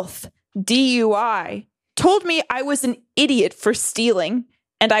 12th DUI told me I was an idiot for stealing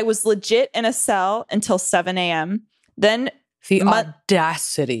and I was legit in a cell until 7 a.m. Then The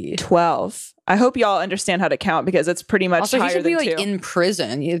audacity. 12. I hope y'all understand how to count because it's pretty much Also, he higher should be than like 2. in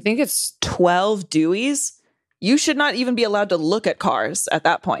prison. You think it's 12 Deweys? You should not even be allowed to look at cars at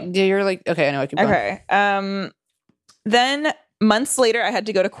that point. yeah, you're like, okay, I know. I can go. Okay. Then months later, I had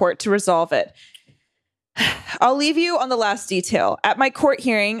to go to court to resolve it. I'll leave you on the last detail. At my court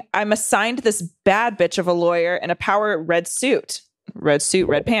hearing, I'm assigned this bad bitch of a lawyer in a power red suit, red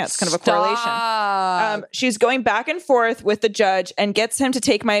pants, kind of a correlation. Stop. She's going back and forth with the judge and gets him to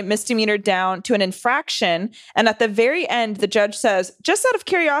take my misdemeanor down to an infraction. And at the very end, the judge says, just out of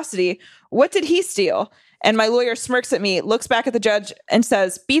curiosity, what did he steal? And my lawyer smirks at me, looks back at the judge and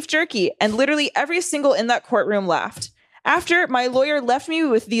says, beef jerky. And literally every single in that courtroom laughed. After, my lawyer left me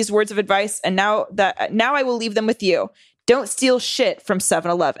with these words of advice, and now I will leave them with you. Don't steal shit from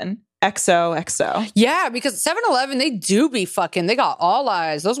 7-Eleven. XOXO. Yeah, because 7-Eleven, they do be fucking. They got all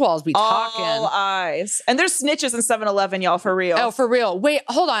eyes. Those walls be talking. All eyes. And there's snitches in 7-Eleven, y'all, for real. Oh, for real. Wait,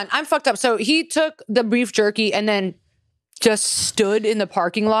 hold on. I'm fucked up. So he took the beef jerky and then just stood in the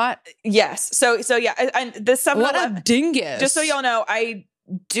parking lot. Yes. So yeah, and the 7-Eleven. What a dingus. Just so y'all know, I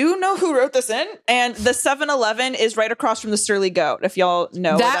do know who wrote this in, and the 7-Eleven is right across from the Surly Goat, if y'all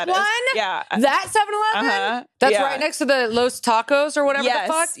know that what one? that is. Yeah. That 7-Eleven? Uh-huh. That's Yeah. right next to the Los Tacos or whatever Yes.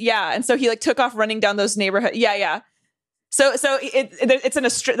 the fuck? Yeah. And so he like took off running down those neighborhoods. Yeah. So it's in a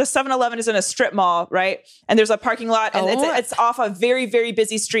strip. The 7-Eleven is in a strip mall, right? And there's a parking lot, and Oh. it's off a very, very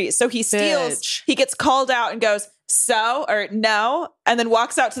busy street. So he steals. Bitch. He gets called out and goes so or no, and then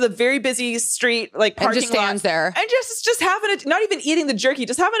walks out to the very busy street, like And parking just stands lot, there. and just having a, not even eating the jerky,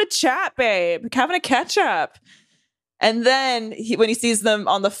 just having a chat, babe, having a catch up. And then when he sees them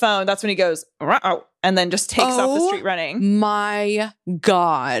on the phone, that's when he goes, "Ruh-oh," and then just takes off the street running. My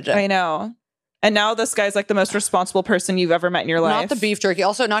God. I know. And now this guy's like the most responsible person you've ever met in your life. Not the beef jerky.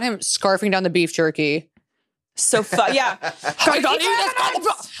 Also, not him scarfing down the beef jerky. So yeah.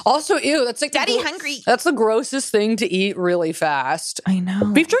 Also, ew, that's like Daddy hungry. That's the grossest thing to eat really fast. I know.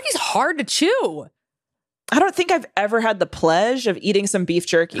 Beef jerky's hard to chew. I don't think I've ever had the pleasure of eating some beef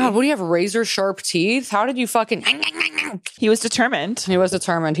jerky. God, what do you have? Razor sharp teeth? How did you fucking? He was determined. He was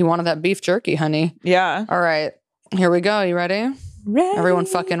determined. He wanted that beef jerky, honey. Yeah. All right, here we go. You ready? Everyone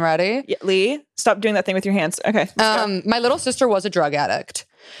fucking ready? Yeah, Lee, stop doing that thing with your hands. Okay. let's go. My little sister was a drug addict.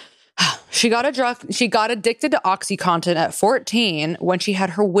 She got addicted to OxyContin at 14 when she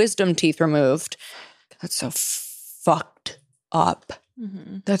had her wisdom teeth removed. That's so fucked up.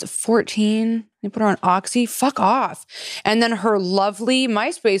 That's 14. They put her on Oxy. Fuck off. And then her lovely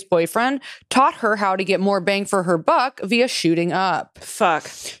MySpace boyfriend taught her how to get more bang for her buck via shooting up. Fuck.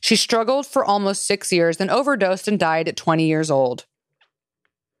 She struggled for almost 6 years, then overdosed and died at 20 years old.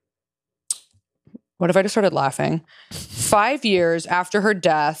 What if I just started laughing? 5 years after her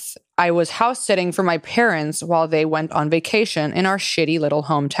death, I was house sitting for my parents while they went on vacation in our shitty little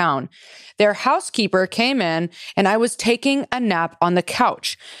hometown. Their housekeeper came in and I was taking a nap on the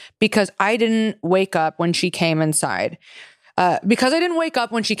couch because I didn't wake up when she came inside.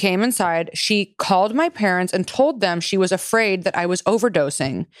 She called my parents and told them she was afraid that I was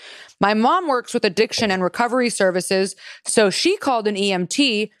overdosing. My mom works with addiction and recovery services, so she called an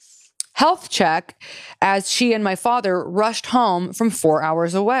EMT health check as she and my father rushed home from 4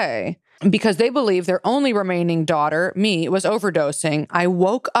 hours away. Because they believe their only remaining daughter, me, was overdosing, I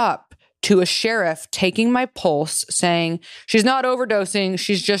woke up to a sheriff taking my pulse saying, she's not overdosing,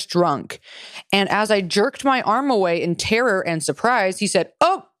 she's just drunk. And as I jerked my arm away in terror and surprise, he said,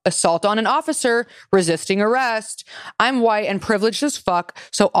 oh, assault on an officer, resisting arrest. I'm white and privileged as fuck.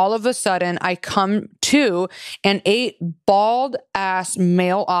 So all of a sudden I come to and 8 bald ass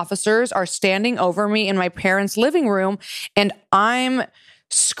male officers are standing over me in my parents' living room. And I'm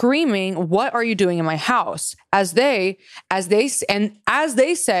screaming, what are you doing in my house? As they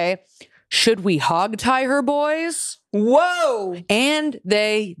say, should we hog tie her, boys? Whoa. And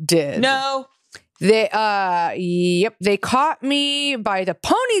they did. No. They caught me by the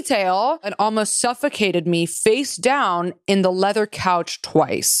ponytail and almost suffocated me face down in the leather couch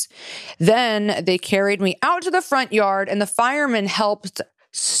twice. Then they carried me out to the front yard and the firemen helped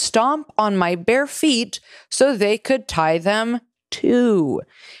stomp on my bare feet so they could tie them too.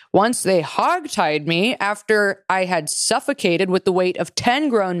 Once they hog-tied me after I had suffocated with the weight of 10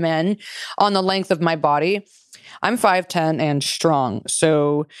 grown men on the length of my body, I'm 5'10" and strong.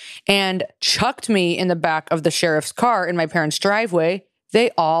 And chucked me in the back of the sheriff's car in my parents' driveway,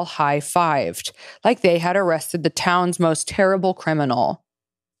 they all high-fived, like they had arrested the town's most terrible criminal.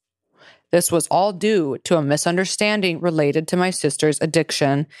 This was all due to a misunderstanding related to my sister's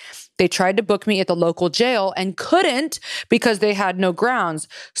addiction. They tried to book me at the local jail and couldn't because they had no grounds.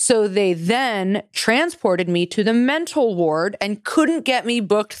 So they then transported me to the mental ward and couldn't get me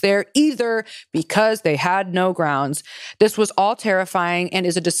booked there either because they had no grounds. This was all terrifying and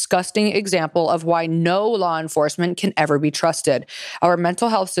is a disgusting example of why no law enforcement can ever be trusted. Our mental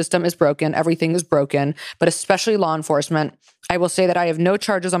health system is broken. Everything is broken, but especially law enforcement. I will say that I have no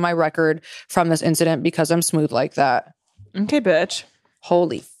charges on my record from this incident because I'm smooth like that. Okay, bitch.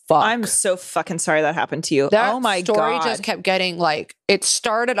 Holy fuck. I'm so fucking sorry that happened to you. That oh my story God. just kept getting like, it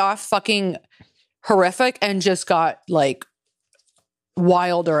started off fucking horrific and just got like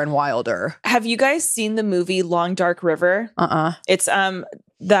wilder and wilder. Have you guys seen the movie Long Dark River? It's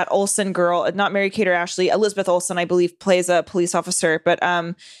that Olsen girl, not Mary Kate or Ashley, Elizabeth Olsen, I believe, plays a police officer. But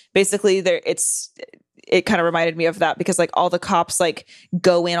basically, it kind of reminded me of that because like all the cops like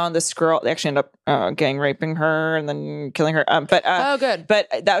go in on this girl. They actually end up gang raping her and then killing her. Oh, good. But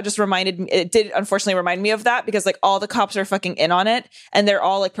that just reminded me. It did unfortunately remind me of that because like all the cops are fucking in on it and they're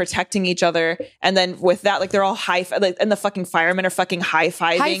all like protecting each other. And then with that, like they're all like, and the fucking firemen are fucking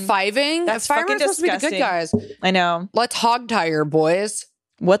high-fiving. High-fiving? That's firemen fucking are supposed to be the disgusting. good guys. I know. Let's hog tie her, boys.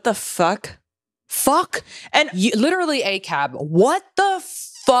 What the fuck? Fuck. And literally a cab. What the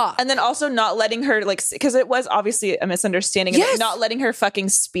fuck? And then also not letting her like, because it was obviously a misunderstanding. Yes. And not letting her fucking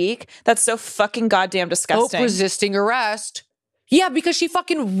speak. That's so fucking goddamn disgusting. Resisting arrest. Yeah, because she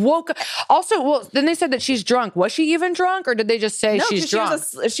fucking woke up. Also, well, then they said that she's drunk. Was she even drunk, or did they just say she's drunk?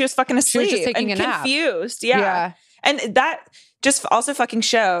 She was fucking asleep. She was just taking and a nap. confused. Yeah. And that just also fucking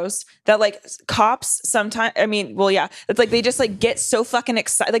shows that like cops sometimes, I mean, well, yeah, it's like they just like get so fucking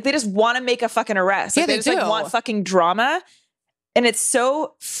excited. Like they just want to make a fucking arrest. Like, Yeah, they just do. like want fucking drama. And it's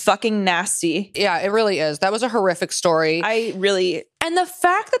so fucking nasty. Yeah, it really is. That was a horrific story. And the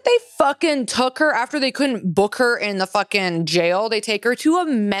fact that they fucking took her after they couldn't book her in the fucking jail, they take her to a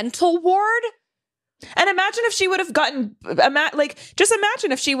mental ward. And imagine if she would have gotten, just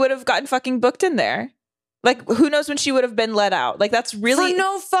imagine if she would have gotten fucking booked in there. Like, who knows when she would have been let out? Like, that's really... For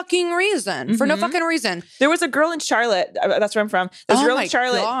no fucking reason. Mm-hmm. For no fucking reason. There was a girl in Charlotte. That's where I'm from. There's a girl in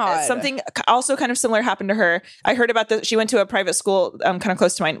Charlotte. God. Something also kind of similar happened to her. I heard about this. She went to a private school kind of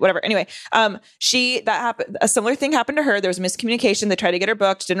close to mine. Whatever. Anyway, a similar thing happened to her. There was miscommunication. They tried to get her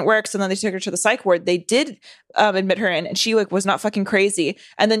booked. Didn't work. So then they took her to the psych ward. They did admit her in, and she like was not fucking crazy.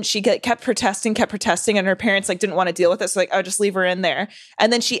 And then she kept protesting, and her parents like didn't want to deal with it. So like, oh, just leave her in there.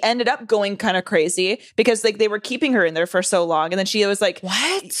 And then she ended up going kind of crazy because like they were keeping her in there for so long. And then she was like,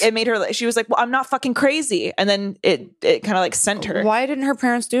 what? It made her, she was like, well, I'm not fucking crazy. And then it kind of like sent her. Why didn't her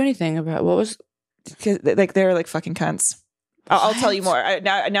parents do anything about what was? Because like they're like fucking cunts. I'll tell you more.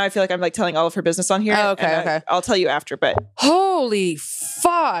 Now I feel like I'm like telling all of her business on here. Oh, okay. I'll tell you after, but. Holy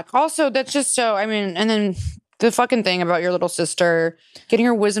fuck. Also, that's just so, I mean, and then the fucking thing about your little sister getting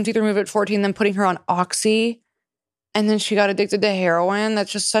her wisdom teeth removed at 14, then putting her on Oxy, and then she got addicted to heroin.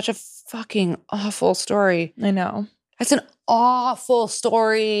 That's just such a fucking awful story. I know. That's an awful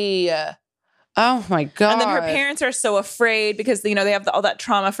story. Oh my God. And then her parents are so afraid because, you know, they have all that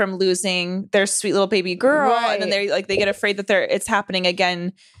trauma from losing their sweet little baby girl. Right. And then they get afraid that it's happening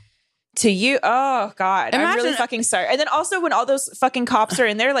again to you. Oh God. I'm really fucking sorry. And then also when all those fucking cops are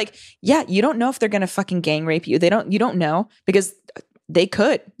in there, like, yeah, you don't know if they're going to fucking gang rape you. You don't know because they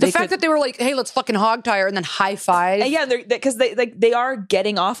could. The fact that they were like, hey, let's fucking hog tie her and then high five. Yeah, because they are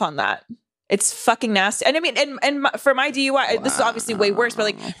getting off on that. It's fucking nasty. And I mean, and for my DUI, this is obviously way worse, but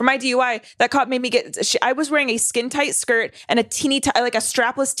like for my DUI, that cop made me I was wearing a skin tight skirt and a like a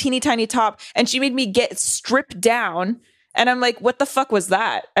strapless teeny tiny top. And she made me get stripped down. And I'm like, what the fuck was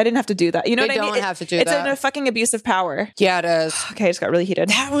that? I didn't have to do that. You know what I mean? They don't have to do it's that. It's a fucking abuse of power. Yeah, it is. Okay, I just got really heated.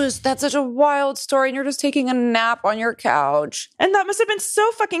 That's such a wild story. And you're just taking a nap on your couch. And that must have been so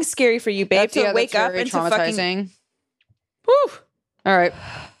fucking scary for you, babe, to wake up and to fucking... Whew. All right.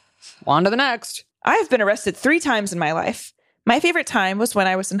 On to the next. I have been arrested 3 times in my life. My favorite time was when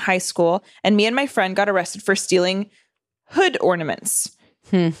I was in high school and me and my friend got arrested for stealing hood ornaments.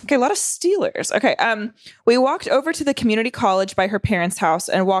 Okay, a lot of stealers. Okay, we walked over to the community college by her parents' house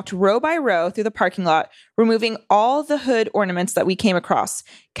and walked row by row through the parking lot, removing all the hood ornaments that we came across.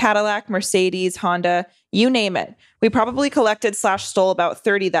 Cadillac, Mercedes, Honda, you name it. We probably collected/stole about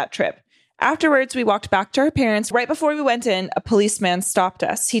 30 that trip. Afterwards, we walked back to our parents. Right before we went in, a policeman stopped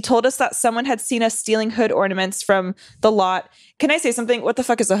us. He told us that someone had seen us stealing hood ornaments from the lot. Can I say something? What the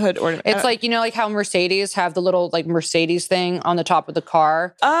fuck is a hood ornament? It's like, you know, like how Mercedes have the little like Mercedes thing on the top of the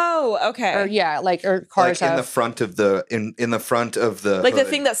car. Oh, okay. Or yeah, like or cars like have. in the front of the like hood. the The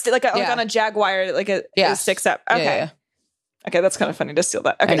thing that's like on a Jaguar, like it sticks up. Okay. Yeah. Okay, that's kind of funny to steal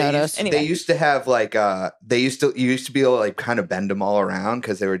that. Okay, noticed. Anyway. They used to have like you used to be able to like kind of bend them all around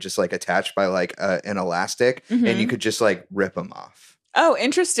because they were just like attached by like an elastic, and you could just like rip them off. Oh,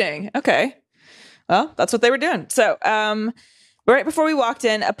 interesting. Okay. Well, that's what they were doing. So, right before we walked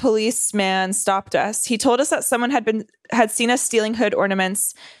in, a policeman stopped us. He told us that someone had seen us stealing hood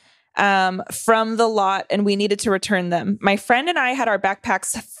ornaments from the lot, and we needed to return them. My friend and I had our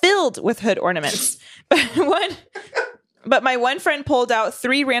backpacks filled with hood ornaments, but my one friend pulled out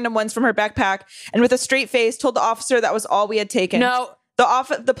 3 random ones from her backpack and with a straight face told the officer that was all we had taken. No.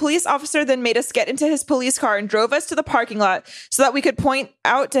 The police officer then made us get into his police car and drove us to the parking lot so that we could point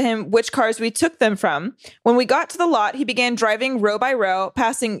out to him which cars we took them from. When we got to the lot, he began driving row by row,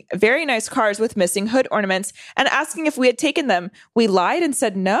 passing very nice cars with missing hood ornaments and asking if we had taken them. We lied and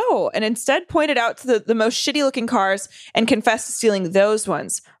said no, and instead pointed out to the most shitty looking cars and confessed to stealing those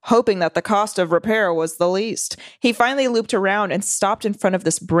ones, hoping that the cost of repair was the least. He finally looped around and stopped in front of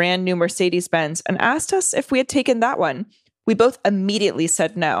this brand new Mercedes-Benz and asked us if we had taken that one. We both immediately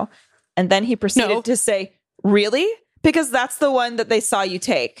said no. And then he proceeded to say, really? Because that's the one that they saw you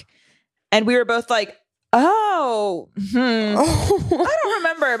take. And we were both like, I don't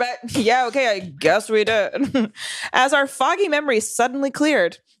remember, but yeah, okay, I guess we did. As our foggy memory suddenly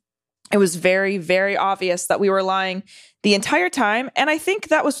cleared, it was very, very obvious that we were lying the entire time. And I think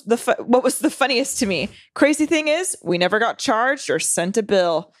that was what was the funniest to me. Crazy thing is, we never got charged or sent a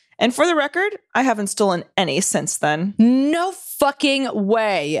bill. And for the record, I haven't stolen any since then. No fucking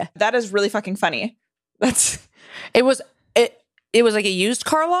way. That is really fucking funny. It was like a used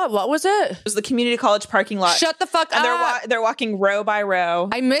car lot. What was it? It was the community college parking lot. Shut the fuck and up. They're walking row by row.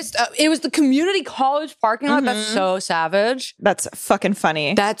 I missed. It was the community college parking lot. That's so savage. That's fucking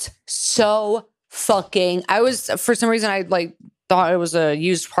funny. That's so fucking. For some reason, I like thought it was a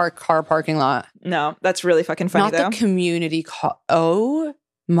used car parking lot. No, that's really fucking funny. Not the community. Oh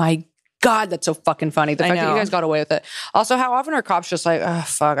my God, that's so fucking funny. The fact that you guys got away with it. Also, how often are cops just like, oh,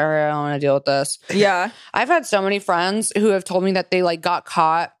 fuck, all right, I don't want to deal with this. Yeah. I've had so many friends who have told me that they like got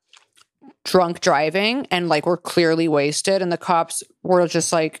caught drunk driving and like were clearly wasted. And the cops were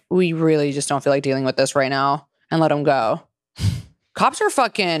just like, we really just don't feel like dealing with this right now, and let them go. Cops are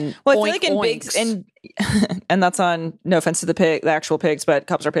fucking well, I feel like and that's on, no offense to the actual pigs, but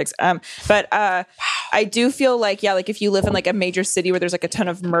cops are pigs. But I do feel like, yeah, like if you live in like a major city where there's like a ton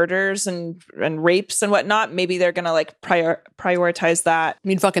of murders and rapes and whatnot, maybe they're gonna like prioritize that.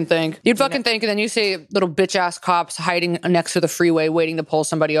 You'd fucking think. And then you see little bitch ass cops hiding next to the freeway waiting to pull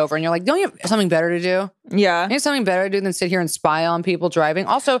somebody over, and you're like, don't you have something better to do? Yeah. You have something better to do than sit here and spy on people driving.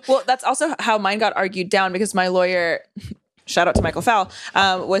 Also, well, that's also how mine got argued down, because my lawyer, shout out to Michael Fowl,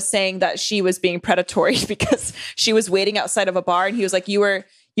 was saying that she was being predatory because she was waiting outside of a bar, and he was like, you were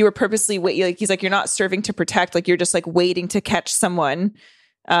purposely waiting. Like, he's like, you're not serving to protect, like you're just like waiting to catch someone.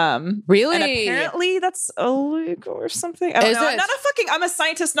 Really? And apparently that's illegal or something. I don't know. I'm a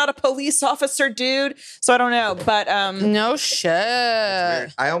scientist, not a police officer, dude. So I don't know, but no shit.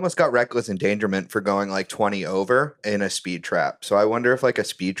 I almost got reckless endangerment for going like 20 over in a speed trap. So I wonder if like a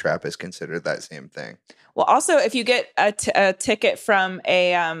speed trap is considered that same thing. Well, also, if you get a ticket from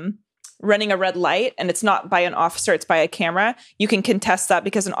a running a red light and it's not by an officer, it's by a camera, you can contest that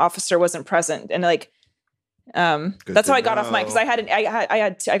because an officer wasn't present. And like, that's how I got off mine, because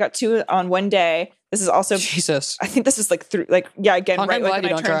I got 2 on one day. This is also Jesus. I think this is like through like again right when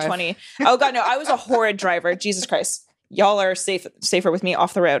I turned 20. Oh God, no, I was a horrid driver. Jesus Christ, y'all are safer with me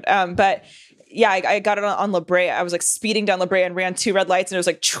off the road. But yeah, I got it on La Brea. I was like speeding down La Brea and ran 2 red lights, and it was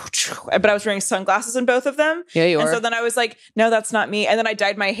like, but I was wearing sunglasses in both of them. Yeah, you were. And so then I was like, no, that's not me. And then I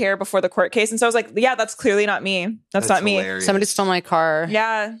dyed my hair before the court case, and so I was like, yeah, that's clearly not me. That's not hilarious. me. Somebody stole my car.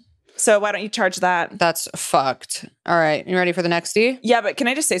 Yeah. So why don't you charge that? That's fucked. All right, you ready for the next D? Yeah, but can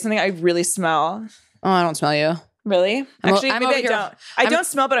I just say something? I really smell. Oh, I don't smell you. Really? Actually, I'm maybe over I here- don't. I don't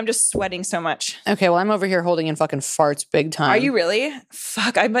smell, but I'm just sweating so much. Okay, well, I'm over here holding in fucking farts big time. Are you really?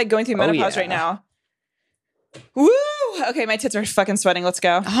 Fuck, I'm like going through menopause right now. Woo! Okay, my tits are fucking sweating. Let's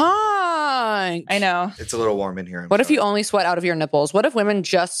go. Hi. I know. It's a little warm in here. What if you only sweat out of your nipples? What if women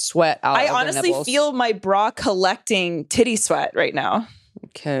just sweat out of I their honestly nipples? feel my bra collecting titty sweat right now.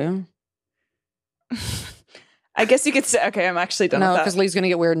 Okay. I guess you could say, okay, I'm actually done No, with because that. Lee's going to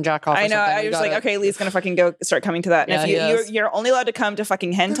get weird and jack off. I know. I was like, okay, Lee's going to fucking go start coming to that. And Yeah, he if is. you're only allowed to come to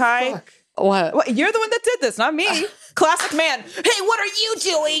fucking hentai. What? What? You're the one that did this, not me. Classic man. Hey, what are you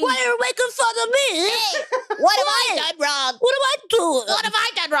doing? Why are you making fun of me? What have I done wrong? What am I doing? What have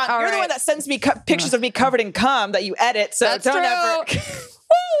I done wrong? All You're the right. one that sends me pictures of me covered in cum that you edit. So That's don't true. ever. Woo,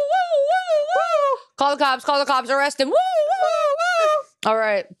 woo, woo, woo. Call the cops, arrest him. Woo, woo, woo. All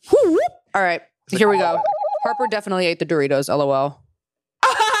right. All right. Here we go. Harper definitely ate the Doritos, LOL.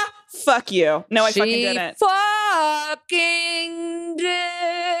 Fuck you. No, I fucking She didn't. fucking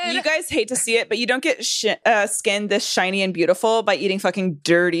did. You guys hate to see it, but you don't get skin this shiny and beautiful by eating fucking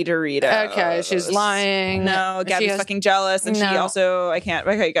dirty Doritos. Okay, she's lying. No, She Gabby's has- fucking jealous, and she No. also, I can't.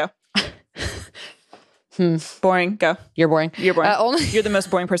 Okay, go. Boring. Go. You're boring. You're boring. Only You're the most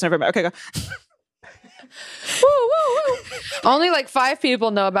boring person I've ever met. Okay, go. woo, woo, woo. Only like 5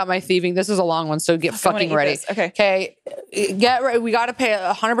 people know about my thieving. This is a long one, so get I wanna fucking eat ready. this. Okay. Okay, get ready. We got to pay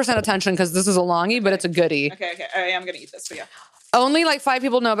 100% attention because this is a longie, but it's a goodie. Okay. I am gonna eat this. But yeah. Only like 5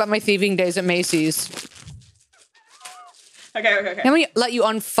 people know about my thieving days at Macy's. Okay. Let me let you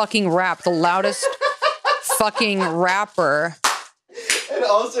unfucking rap the loudest fucking rapper. And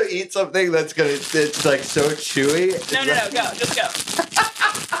also eat something it's like so chewy. No. Go. Just go.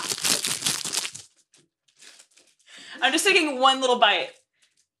 I'm just taking one little bite.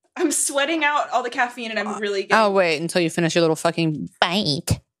 I'm sweating out all the caffeine, and I'm really getting. Oh, wait until you finish your little fucking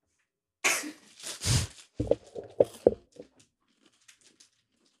bite.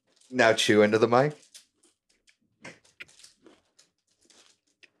 Now chew into the mic.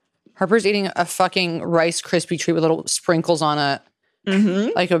 Harper's eating a fucking Rice Krispie treat with little sprinkles on it.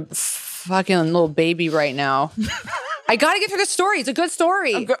 Mm-hmm. Like a fucking little baby right now. I gotta get through the story. It's a good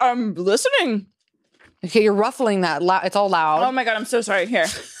story. I'm listening. Okay, you're ruffling that. It's all loud. Oh my god, I'm so sorry. Here.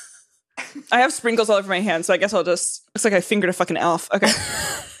 I have sprinkles all over my hands, so I guess I'll just. Looks like I fingered a fucking elf. Okay.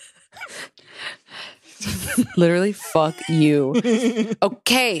 Literally, fuck you.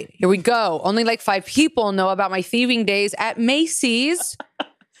 Okay, here we go. Only like 5 people know about my thieving days at Macy's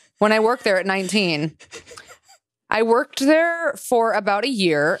when I worked there at 19. I worked there for about a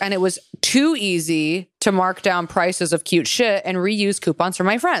year, and it was too easy to mark down prices of cute shit and reuse coupons for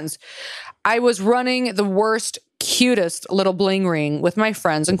my friends. I was running the worst, cutest little bling ring with my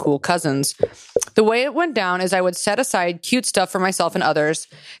friends and cool cousins. The way it went down is I would set aside cute stuff for myself and others.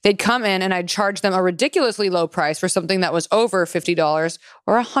 They'd come in and I'd charge them a ridiculously low price for something that was over $50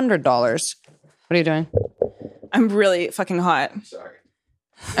 or $100. What are you doing? I'm really fucking hot. Sorry.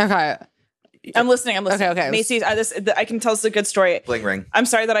 Okay. I'm listening. Okay. Macy's. I can tell this is a good story. Bling ring. I'm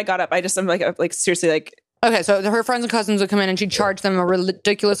sorry that I got up. I'm like seriously like. Okay, so her friends and cousins would come in and she'd charge them a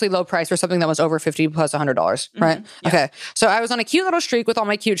ridiculously low price for something that was over $50 plus $100, right? Okay, so I was on a cute little streak with all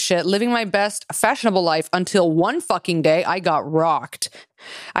my cute shit, living my best fashionable life until one fucking day I got rocked.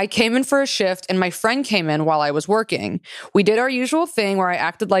 I came in for a shift and my friend came in while I was working. We did our usual thing where I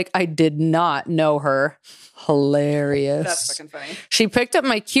acted like I did not know her. Hilarious. That's fucking funny. She picked up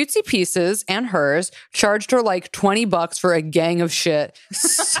my cutesy pieces and hers, charged her like $20 for a gang of shit.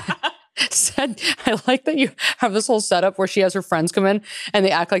 Said, I like that you have this whole setup where she has her friends come in and they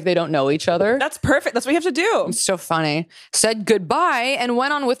act like they don't know each other. That's perfect. That's what you have to do. It's so funny. Said goodbye and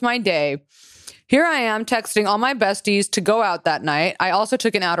went on with my day. Here I am texting all my besties to go out that night. I also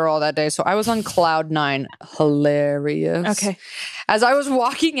took an Adderall that day, so I was on cloud 9. Hilarious. Okay. As I was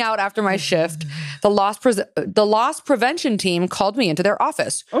walking out after my shift, the loss prevention team called me into their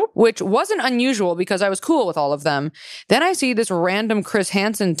office, which wasn't unusual because I was cool with all of them. Then I see this random Chris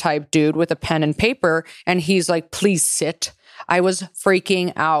Hansen type dude with a pen and paper, and he's like, "Please sit." I was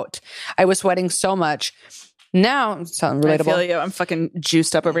freaking out. I was sweating so much. Now, sound relatable. I feel you. I'm fucking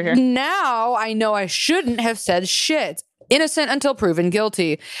juiced up over here. Now I know I shouldn't have said shit. Innocent until proven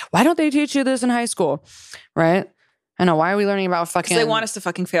guilty. Why don't they teach you this in high school? Right? I know. Why are we learning about fucking... They want us to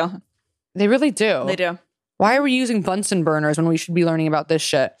fucking fail. They really do. They do. Why are we using Bunsen burners when we should be learning about this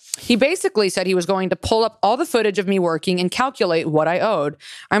shit? He basically said he was going to pull up all the footage of me working and calculate what I owed.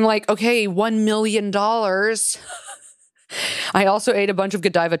 I'm like, okay, $1 million. I also ate a bunch of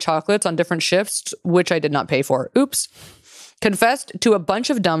Godiva chocolates on different shifts, which I did not pay for. Oops. Confessed to a bunch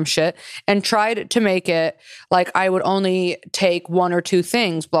of dumb shit and tried to make it like I would only take 1 or 2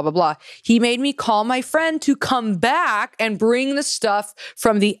 things, blah, blah, blah. He made me call my friend to come back and bring the stuff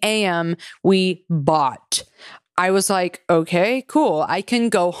from the AM we bought. I was like, okay, cool. I can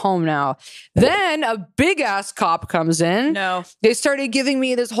go home now. Then a big ass cop comes in. No. They started giving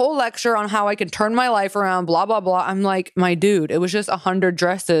me this whole lecture on how I can turn my life around, blah, blah, blah. I'm like, my dude, it was just 100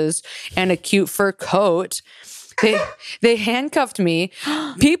 dresses and a cute fur coat. They handcuffed me.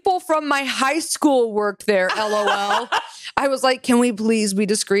 People from my high school worked there, LOL. I was like, can we please be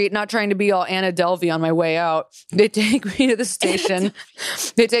discreet? Not trying to be all Anna Delvey on my way out. They take me to the station.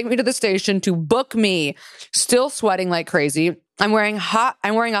 To book me. Still sweating like crazy. I'm wearing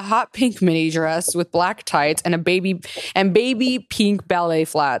a hot pink mini dress with black tights and baby pink ballet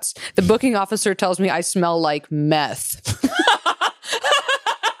flats. The booking officer tells me I smell like meth.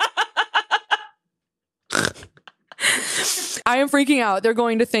 I am freaking out. They're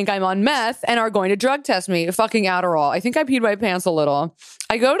going to think I'm on meth and are going to drug test me. Fucking Adderall. I think I peed my pants a little.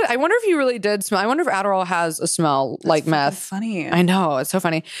 I wonder if you really did smell. I wonder if Adderall has a smell like meth. Funny. I know. It's so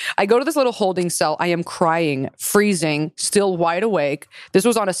funny. I go to this little holding cell. I am crying, freezing, still wide awake. This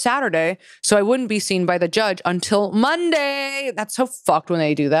was on a Saturday, so I wouldn't be seen by the judge until Monday. That's so fucked when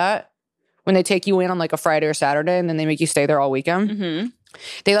they do that. When they take you in on like a Friday or Saturday and then they make you stay there all weekend. Mm-hmm.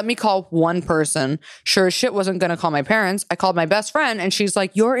 They let me call one person. Sure as shit wasn't going to call my parents. I called my best friend and she's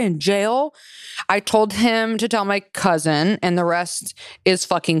like, "You're in jail?" I told him to tell my cousin and the rest is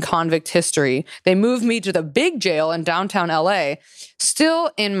fucking convict history. They moved me to the big jail in downtown LA,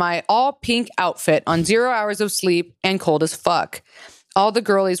 still in my all pink outfit on 0 hours of sleep and cold as fuck. All the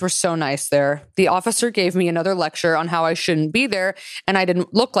girlies were so nice there. The officer gave me another lecture on how I shouldn't be there and I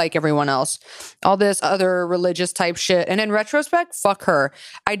didn't look like everyone else. All this other religious type shit. And in retrospect, fuck her.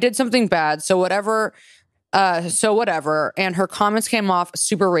 I did something bad, so whatever. And her comments came off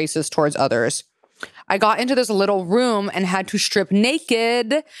super racist towards others. I got into this little room and had to strip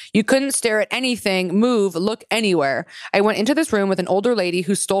naked. You couldn't stare at anything, move, look anywhere. I went into this room with an older lady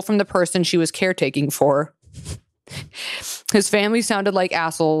who stole from the person she was caretaking for. His family sounded like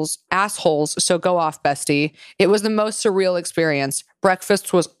assholes, so go off, bestie. It was the most surreal experience.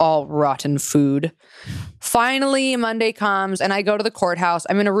 Breakfast was all rotten food. Finally, Monday comes and I go to the courthouse.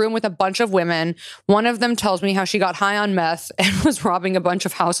 I'm in a room with a bunch of women. One of them tells me how she got high on meth and was robbing a bunch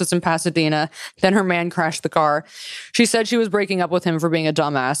of houses in Pasadena. Then her man crashed the car. She said she was breaking up with him for being a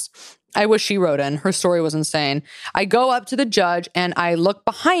dumbass. I wish she wrote in. Her story was insane. I go up to the judge and I look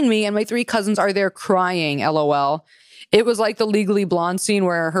behind me and my 3 cousins are there crying, LOL. It was like the Legally Blonde scene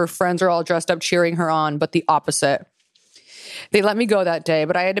where her friends are all dressed up cheering her on, but the opposite. They let me go that day,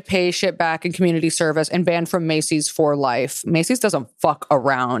 but I had to pay shit back in community service and banned from Macy's for life. Macy's doesn't fuck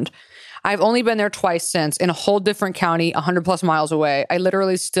around. I've only been there twice since, in a whole different county, 100 plus miles away. I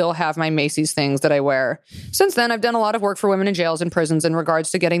literally still have my Macy's things that I wear. Since then, I've done a lot of work for women in jails and prisons in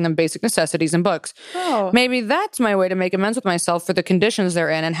regards to getting them basic necessities and books. Oh. Maybe that's my way to make amends with myself for the conditions they're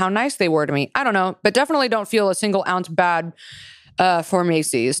in and how nice they were to me. I don't know, but definitely don't feel a single ounce bad for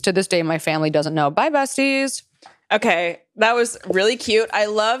Macy's. To this day, my family doesn't know. Bye, besties. Okay, that was really cute. I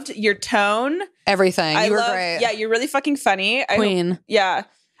loved your tone. Everything. You were great. Yeah, you're really fucking funny. Queen. Yeah.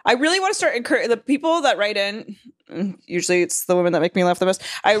 I really want to start encouraging the people that write in. Usually it's the women that make me laugh the most.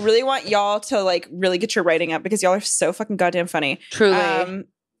 I really want y'all to like really get your writing up because y'all are so fucking goddamn funny. Truly.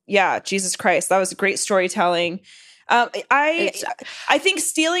 Yeah, Jesus Christ. That was great storytelling. I think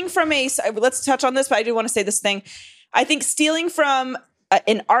stealing from let's touch on this, but I do want to say this thing. I think stealing from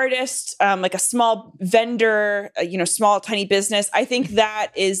an artist, like a small vendor, small tiny business. I think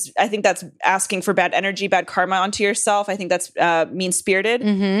that's asking for bad energy, bad karma onto yourself. I think that's mean spirited.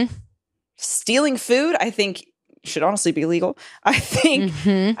 Mm-hmm. Stealing food, I think should honestly be legal. I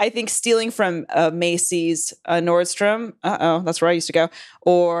think stealing from Macy's, Nordstrom. That's where I used to go,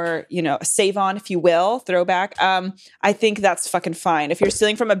 or a Save-On, if you will, throwback. I think that's fucking fine. If you're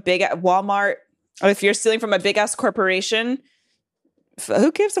stealing from a big Walmart, or if you're stealing from a big ass corporation.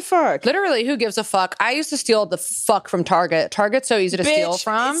 Who gives a fuck? Literally, who gives a fuck? I used to steal the fuck from Target. Target's so easy to steal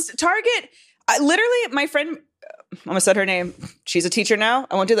from. Target, literally, my friend, I'm going to say her name. She's a teacher now.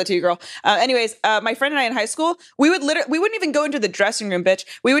 I won't do that to you, girl. Anyways, my friend and I in high school, we wouldn't even go into the dressing room, bitch.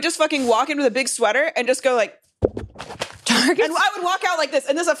 We would just fucking walk in with a big sweater and just go like, Target. And I would walk out like this,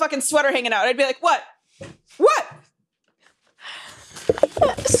 and there's a fucking sweater hanging out. I'd be like, what? What?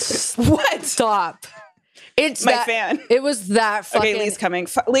 Stop. It's my fan. It was that fucking... Okay, Lee's coming.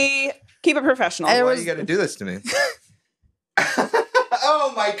 Lee, keep it professional. Why do you got to do this to me?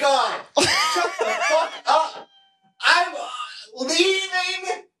 Oh my God. Shut the fuck up. I'm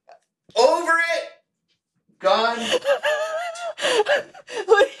leaving over it. Gone.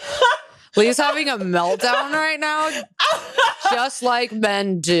 Lee's having a meltdown right now, just like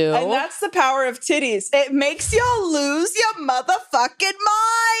men do. And that's the power of titties. It makes y'all lose your motherfucking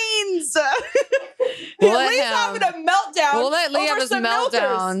minds. Lee's having a meltdown. We'll let Lee have his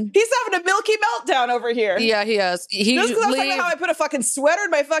meltdown. Milkers. He's having a milky meltdown over here. Yeah, he is. Just because I was talking about how I put a fucking sweater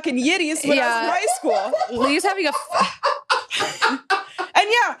in my fucking yitties when I was in high school. Lee's having a... And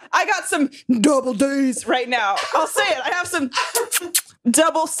yeah, I got some double D's right now. I'll say it. I have some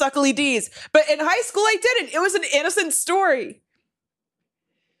double suckly D's. But in high school, I didn't. It was an innocent story.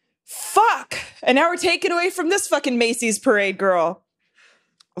 Fuck. And now we're taken away from this fucking Macy's parade girl.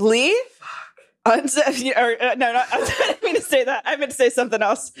 Lee? No, I didn't mean to say that. I meant to say something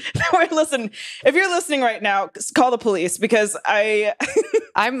else. Listen, if you're listening right now, call the police because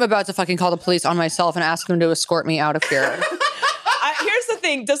I'm about to fucking call the police on myself and ask them to escort me out of here. Here's the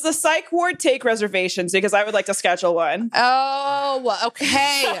thing. Does the psych ward take reservations? Because I would like to schedule one. Oh,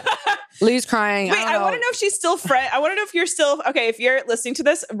 okay. Lee's crying. Wait, I want to know if she's still I want to know if you're still okay. If you're listening to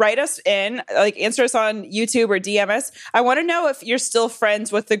this, write us in, like answer us on YouTube or DM us. I want to know if you're still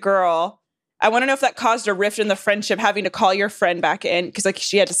friends with the girl. I want to know if that caused a rift in the friendship, having to call your friend back in because like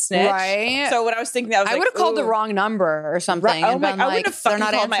she had to snitch. Right. So when I was thinking that, I would have called the wrong number or something. Right. Oh and my! been I like, wouldn't have they're fucking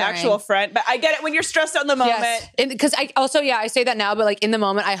not called my answering. actual friend, but I get it when you're stressed out in the moment. Yes. Because I say that now, but like in the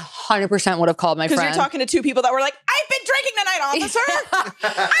moment, I 100% would have called my friend. Because you're talking to two people that were like, I've been drinking tonight, officer.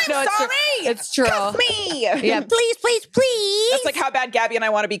 I'm No, it's sorry. true. It's true. Cuff me. Yeah. Please, please, please. That's like how bad Gabby and I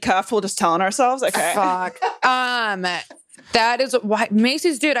want to be cuffed. We'll just telling ourselves. Okay. Fuck. That is why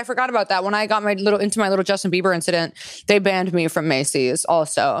Macy's, dude. I forgot about that. When I got into my little Justin Bieber incident, they banned me from Macy's.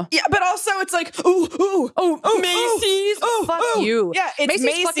 Also, Yeah, but also it's like, Macy's. fuck you. Yeah, it's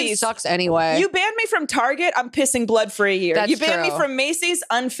Macy's. Fucking Macy's. sucks anyway. You banned me from Target. I'm pissing blood for a year. That's you banned me true. from Macy's.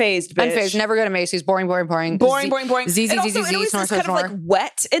 Unfazed, bitch. Unfazed. Never go to Macy's. Boring. Boring. Z, And Z, also, Z, it Z, always snore, is snore, kind of snore. like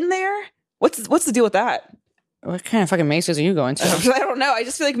wet in there. What's the deal with that? What kind of fucking Macy's are you going to? I don't know. I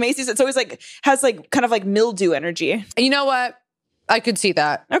just feel like Macy's. It's always like has like kind of like mildew energy. You know what? I could see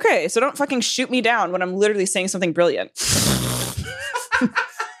that. Okay, so don't fucking shoot me down when I'm literally saying something brilliant.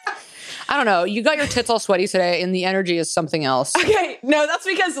 I don't know. You got your tits all sweaty today, and the energy is something else. Okay, no, that's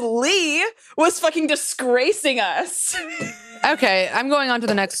because Lee was fucking disgracing us. Okay, I'm going on to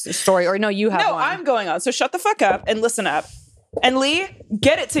the next story. Or no, you have No, one. I'm going on. So shut the fuck up and listen up. And Lee,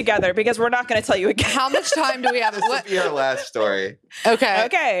 get it together because we're not going to tell you again. How much time do we have? This will be our last story. Okay.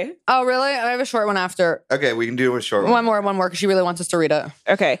 Okay. Oh, really? I have a short one after. Okay, we can do a short one. One more, because she really wants us to read it.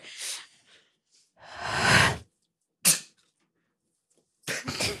 Okay.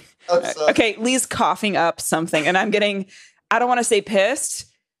 Okay, Lee's coughing up something, and I don't want to say pissed,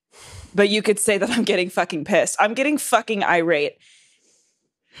 but you could say that I'm getting fucking pissed. I'm getting fucking irate.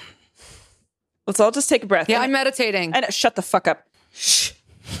 Let's all just take a breath. Yeah, And- I'm meditating. And shut the fuck up. Shh.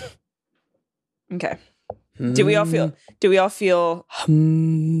 Okay. Do we all feel?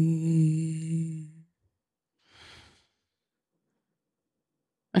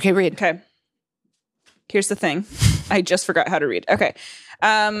 Okay, read. Okay. Here's the thing. I just forgot how to read. Okay.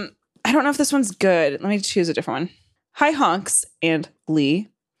 I don't know if this one's good. Let me choose a different one. Hi, Honks and Lee.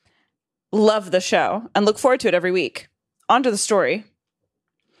 Love the show and look forward to it every week. On to the story.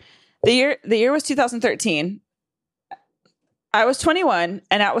 The year was 2013. I was 21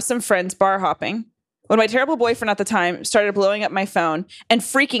 and out with some friends bar hopping when my terrible boyfriend at the time started blowing up my phone and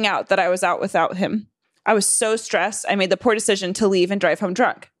freaking out that I was out without him. I was so stressed, I made the poor decision to leave and drive home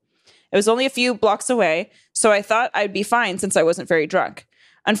drunk. It was only a few blocks away, so I thought I'd be fine since I wasn't very drunk.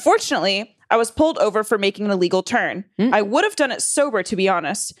 Unfortunately, I was pulled over for making an illegal turn. I would have done it sober, to be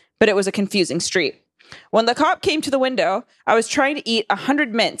honest, but it was a confusing street. When the cop came to the window, I was trying to eat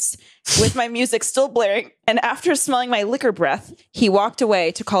 100 mints with my music still blaring, and after smelling my liquor breath, he walked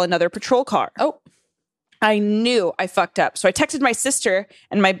away to call another patrol car. Oh. I knew I fucked up, so I texted my sister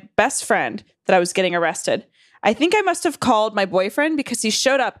and my best friend that I was getting arrested. I think I must have called my boyfriend because he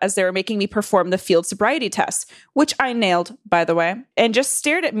showed up as they were making me perform the field sobriety test, which I nailed, by the way, and just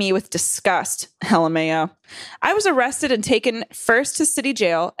stared at me with disgust. LMAO. I was arrested and taken first to city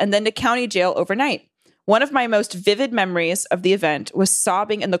jail and then to county jail overnight. One of my most vivid memories of the event was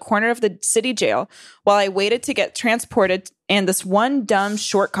sobbing in the corner of the city jail while I waited to get transported, and this one dumb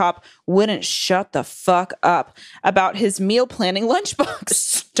short cop wouldn't shut the fuck up about his meal planning lunchbox.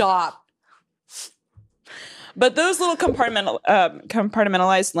 Stop. But those little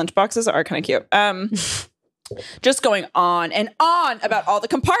compartmentalized lunchboxes are kind of cute. Just going on and on about all the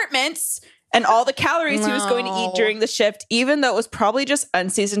compartments and all the calories he was going to eat during the shift, even though it was probably just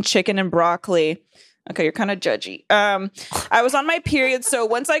unseasoned chicken and broccoli. Okay, you're kind of judgy. I was on my period, so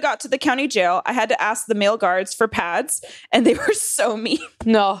once I got to the county jail, I had to ask the male guards for pads, and they were so mean.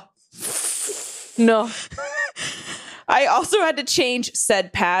 No. I also had to change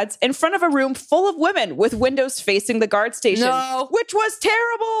said pads in front of a room full of women with windows facing the guard station, No. which was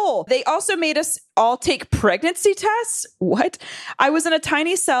terrible. They also made us all take pregnancy tests. What? I was in a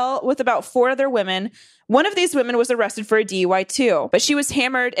tiny cell with about 4 other women. One of these women was arrested for a DUI too, but she was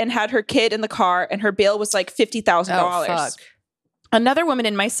hammered and had her kid in the car, and her bail was like $50,000. Oh, fuck. Another woman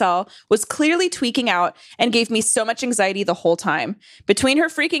in my cell was clearly tweaking out and gave me so much anxiety the whole time. Between her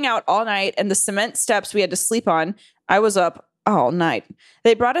freaking out all night and the cement steps we had to sleep on, I was up all night.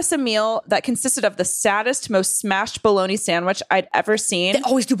 They brought us a meal that consisted of the saddest, most smashed bologna sandwich I'd ever seen. They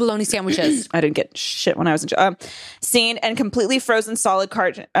always do bologna sandwiches. I didn't get shit when I was in jail. Seen and completely frozen solid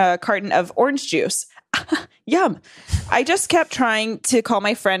carton of orange juice. Yum. I just kept trying to call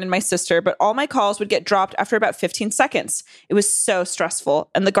my friend and my sister, but all my calls would get dropped after about 15 seconds. It was so stressful,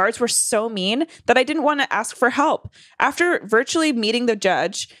 and the guards were so mean that I didn't want to ask for help. After virtually meeting the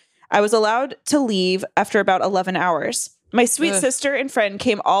judge, I was allowed to leave after about 11 hours. My sweet sister and friend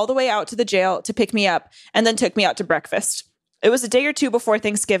came all the way out to the jail to pick me up and then took me out to breakfast. It was a day or two before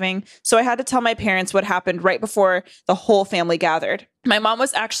Thanksgiving, so I had to tell my parents what happened right before the whole family gathered. My mom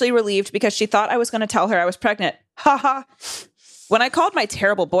was actually relieved because she thought I was going to tell her I was pregnant. Haha. When I called my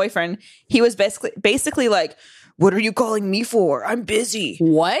terrible boyfriend, he was basically like, "What are you calling me for? I'm busy."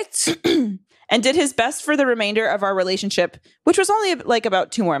 What? And did his best for the remainder of our relationship, which was only like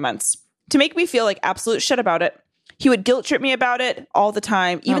about 2 more months, to make me feel like absolute shit about it. He would guilt trip me about it all the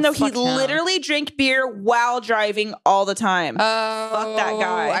time, even though he literally drank beer while driving all the time. Oh, fuck that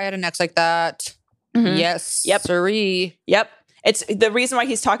guy. I had an ex like that. Yes. Yep. Siree. Yep. It's the reason why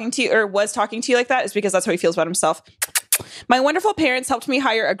he's talking to you or was talking to you like that is because that's how he feels about himself. My wonderful parents helped me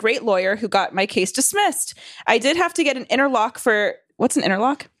hire a great lawyer who got my case dismissed. I did have to get an interlock for... What's an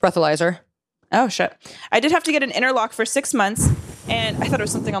interlock? Breathalyzer. Oh, shit. I did have to get an interlock for 6 months, and I thought it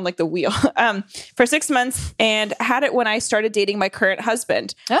was something on like the wheel. For 6 months, and had it when I started dating my current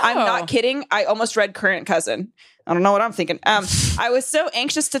husband. Oh. I'm not kidding. I almost read current cousin. I don't know what I'm thinking. I was so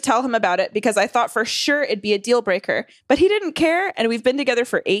anxious to tell him about it because I thought for sure it'd be a deal breaker, but he didn't care, and we've been together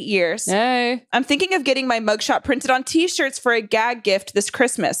for 8 years. Hey. I'm thinking of getting my mugshot printed on t-shirts for a gag gift this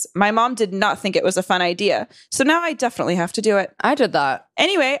Christmas. My mom did not think it was a fun idea, so now I definitely have to do it. I did that.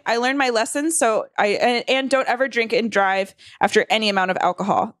 Anyway, I learned my lesson, so and don't ever drink and drive after any amount of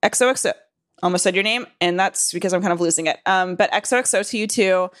alcohol. XOXO. Almost said your name, and that's because I'm kind of losing it. But XOXO to you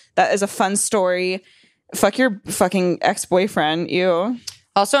too. That is a fun story. Fuck your fucking ex-boyfriend. You.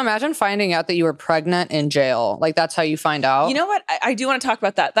 Also, imagine finding out that you were pregnant in jail. Like, that's how you find out. You know what? I do want to talk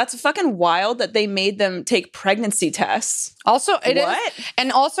about that. That's fucking wild that they made them take pregnancy tests. Also, it is. What?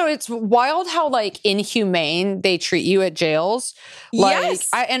 And also, it's wild how, like, inhumane they treat you at jails. Like, Yes.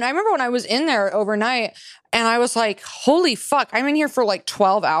 I remember when I was in there overnight, and I was like, holy fuck, I'm in here for, like,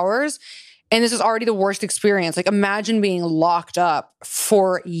 12 hours. And this is already the worst experience. Like, imagine being locked up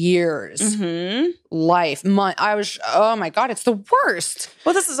for years, life, month. Oh my God, it's the worst.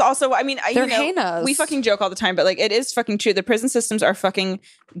 Well, this is also, I mean, They're heinous. we fucking joke all the time, but like, it is fucking true. The prison systems are fucking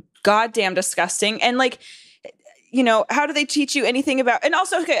goddamn disgusting. And like, you know, how do they teach you anything about, and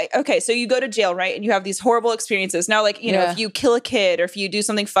also, okay, so you go to jail, right? And you have these horrible experiences. Now, like, you know, if you kill a kid or if you do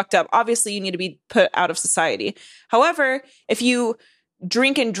something fucked up, obviously you need to be put out of society. However, if you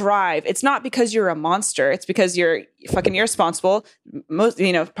drink and drive, it's not because you're a monster. It's because you're fucking irresponsible, most,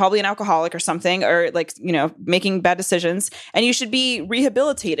 you know, probably an alcoholic or something, or like, you know, making bad decisions, and you should be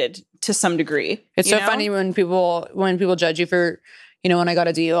rehabilitated to some degree. It's so funny when people judge you for, you know, when I got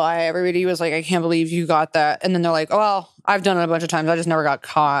a DUI, everybody was like, I can't believe you got that. And then they're like, oh, well, I've done it a bunch of times. I just never got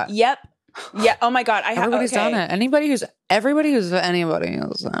caught. Yep. Yeah. Oh my God. Everybody's done it. Everybody who's anybody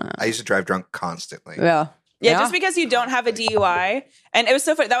has done it. I used to drive drunk constantly. Yeah, just because you don't have a DUI. And it was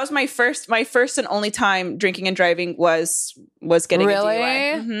so funny. That was my first and only time drinking and driving was getting a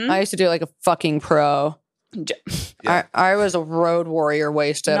DUI. Mhm. I used to do it like a fucking pro. Yeah. I was a road warrior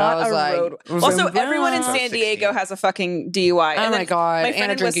wasted. Not I was a like, road. Also, vroom, everyone in vroom. San Diego has a fucking DUI. Oh And my then God. my friend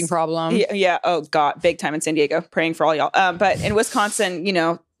And a in drinking problem. Yeah. Oh God. Big time in San Diego. Praying for all y'all. But in Wisconsin, you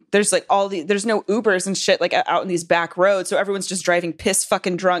know, there's like there's no Ubers and shit like out in these back roads. So everyone's just driving piss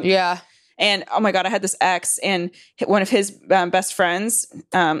fucking drunk. Yeah. And oh my God, I had this ex, and one of his best friends,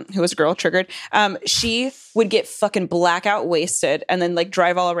 who was a girl, triggered, she would get fucking blackout wasted and then like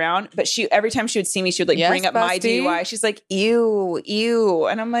drive all around. But every time she would see me, she would like bring up my bestie. DUI. She's like, ew.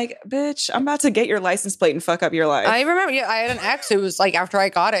 And I'm like, bitch, I'm about to get your license plate and fuck up your life. I remember, I had an ex who was like, after I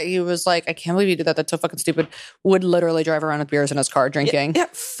got it, he was like, I can't believe you did that. That's so fucking stupid. Would literally drive around with beers in his car drinking. Yeah,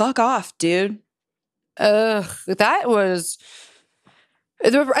 fuck off, dude. Ugh, that was...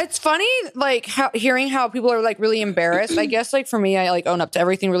 It's funny, like hearing how people are like really embarrassed. I guess like for me, I like own up to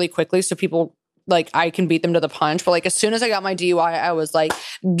everything really quickly, so people like I can beat them to the punch. But like as soon as I got my DUI, I was like,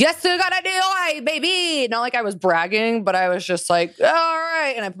 "Guess who got a DUI, baby?" Not like I was bragging, but I was just like, "All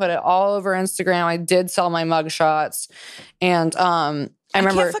right," and I put it all over Instagram. I did sell my mugshots, and I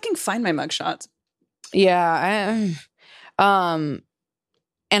remember can't fucking find my mugshots. Yeah,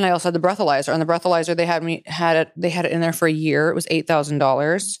 and I also had the breathalyzer. And the breathalyzer, they had it in there for a year. It was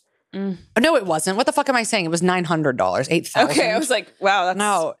 $8,000. No, it wasn't. What the fuck am I saying? It was $900. $8,000. Okay, I was like, wow, that's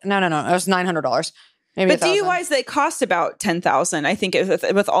no. It was $900. Maybe but $1,000. DUIs, they cost about $10,000. I think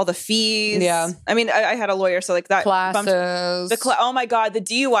with all the fees. Yeah. I mean, I had a lawyer, so like that Classes. oh my God, the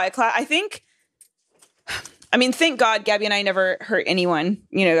DUI class. I mean, thank God Gabby and I never hurt anyone.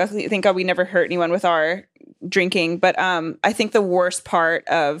 You know, thank God we never hurt anyone with our drinking, but I think the worst part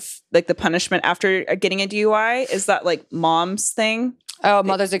of like the punishment after getting a DUI is that like mom's thing. Oh,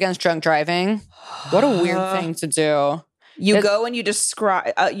 Mothers Against Drunk Driving. What a weird thing to do. You go and you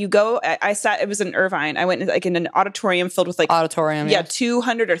describe. I sat. It was in Irvine. I went like in an auditorium filled with like Auditorium. yeah,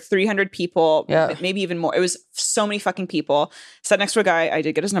 200 or 300 people. Yeah. Maybe even more. It was so many fucking people. Sat next to a guy. I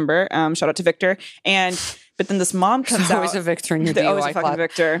did get his number. Shout out to Victor. But then this mom comes There's out. always a Victor in your There's DUI always a fucking class.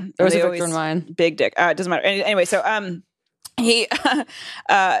 Victor. There was a They Victor in mine. Big dick. It doesn't matter. Anyway, so he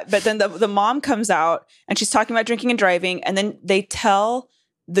but then the mom comes out and she's talking about drinking and driving, and then they tell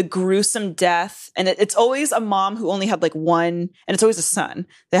the gruesome death, and it's always a mom who only had like one, and it's always a son.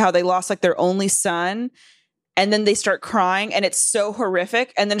 How they lost like their only son, and then they start crying, and it's so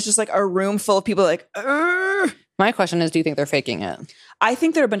horrific, and then it's just like a room full of people like, "Ugh." My question is, do you think they're faking it? I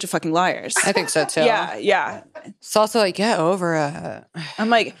think they're a bunch of fucking liars. I think so too. Yeah. It's also like, get over it. I'm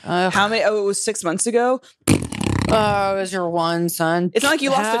like, Ugh. how many? Oh, it was 6 months ago. Oh, it was your one son. It's not like you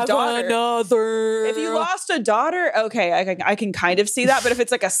lost a Have daughter. Another. If you lost a daughter, okay, I can kind of see that. But if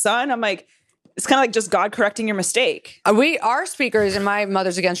it's like a son, I'm like, it's kind of like just God correcting your mistake. Our speakers in my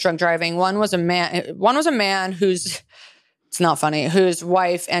Mothers Against Drunk Driving, one was a man who's, it's not funny, whose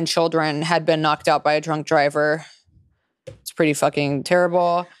wife and children had been knocked out by a drunk driver. It's pretty fucking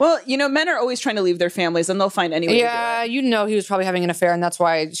terrible. Well, men are always trying to leave their families, and they'll find any way Yeah, to he was probably having an affair, and that's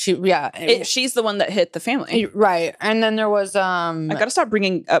why do it. She's the one that hit the family. Right. And then there was I got to stop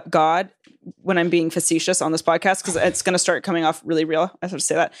bringing up God when I'm being facetious on this podcast because it's going to start coming off really real. I have to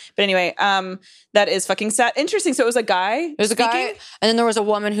say that. But anyway, that is fucking sad. Interesting. So it was a guy. There was a guy, and then there was a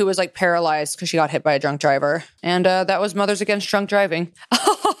woman who was like paralyzed because she got hit by a drunk driver, and that was Mothers Against Drunk Driving.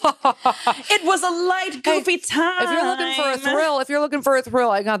 It was a light, goofy time. If you're looking for a thrill,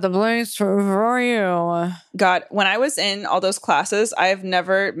 I got the place for you. God, when I was in all those classes, I've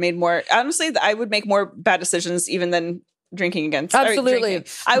never made more. Honestly, I would make more bad decisions even than drinking against. Absolutely.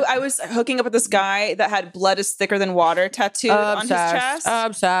 Drinking. I was hooking up with this guy that had blood is thicker than water tattooed on his chest.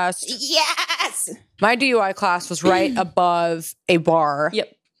 Obsessed. Yes. My DUI class was right above a bar.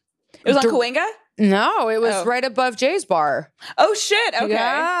 Yep. It was on Cahuenga? No, it was right above Jay's bar. Oh shit. Okay.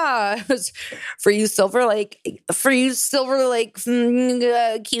 Yeah, it was for you Silver Lake cuties.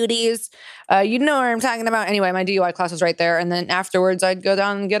 You know what I'm talking about. Anyway, my DUI class was right there, and then afterwards, I'd go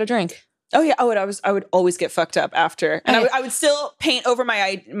down and get a drink. Oh yeah. I would always get fucked up after, and I would still paint over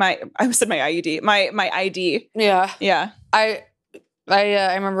my IUD, my ID. Yeah, Yeah. I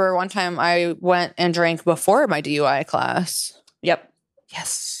remember one time I went and drank before my DUI class. Yep.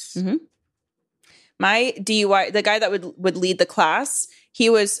 Yes. Mm-hmm. My DUI, the guy that would lead the class,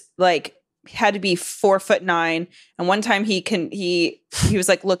 he was like had to be 4'9", and one time he was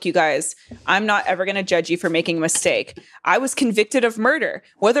like, "Look, you guys, I'm not ever going to judge you for making a mistake. I was convicted of murder.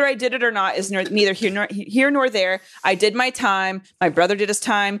 Whether I did it or not is neither here nor there. I did my time. My brother did his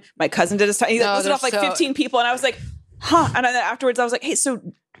time. My cousin did his time." He listed off like 15 people, and I was like, "Huh?" And then afterwards, I was like, "Hey, so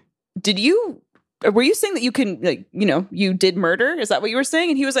were you saying that you can, like, you did murder? Is that what you were saying?"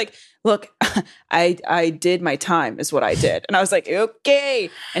 And he was like, "Look, I did my time is what I did." And I was like,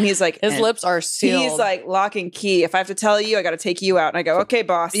 "Okay." And he's like, His lips are sealed. He's like, lock and key. If I have to tell you, I got to take you out. And I go, "Okay,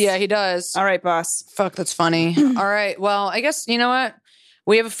 boss." Yeah, he does. All right, boss. Fuck, that's funny. All right. Well, I guess, you know what?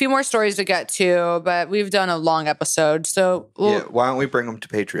 We have a few more stories to get to, but we've done a long episode. So why don't we bring them to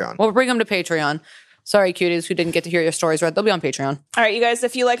Patreon? We'll bring them to Patreon. Sorry, cuties, who didn't get to hear your stories read. They'll be on Patreon. All right, you guys,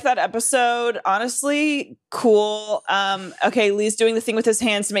 if you liked that episode, honestly, cool. Okay, Lee's doing the thing with his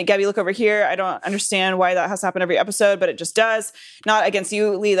hands to make Gabby look over here. I don't understand why that has to happen every episode, but it just does. Not against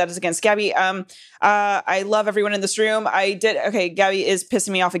you, Lee. That is against Gabby. I love everyone in this room. Okay, Gabby is pissing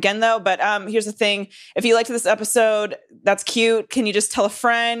me off again, though. But here's the thing. If you liked this episode, that's cute. Can you just tell a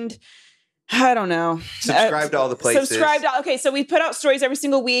friend? I don't know. Subscribe to all the places. Okay, so we put out stories every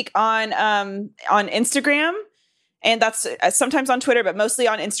single week on Instagram, and that's sometimes on Twitter, but mostly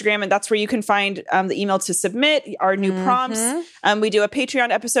on Instagram, and that's where you can find the email to submit our new prompts. We do a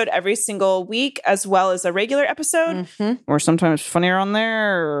Patreon episode every single week, as well as a regular episode. Or sometimes funnier on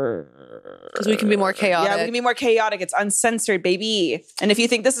there. Because we can be more chaotic. Yeah, we can be more chaotic. It's uncensored, baby. And if you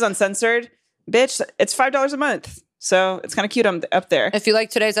think this is uncensored, bitch, it's $5 a month. So it's kind of cute up there. If you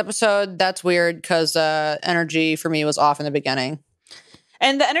like today's episode, that's weird because energy for me was off in the beginning.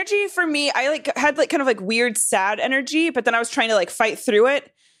 And the energy for me, I had kind of weird, sad energy, but then I was trying to fight through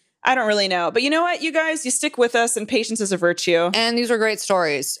it. I don't really know. But you know what, you guys? You stick with us, and patience is a virtue. And these were great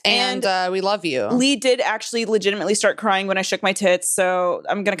stories. And we love you. Lee did actually legitimately start crying when I shook my tits. So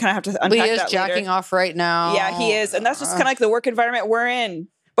I'm going to kind of have to unpack that later. Lee is jacking off right now. Yeah, he is. And that's just kind of the work environment we're in.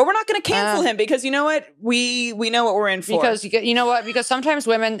 But we're not going to cancel him because you know what? We know what we're in for. Because you know what? Because sometimes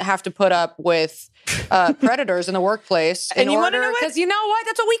women have to put up with predators in the workplace. And you wanna know what? Because you know what?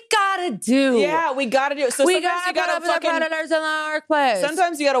 That's what we gotta do. Yeah, we gotta do it. So we sometimes gotta you gotta put up with the fucking. predators in the workplace.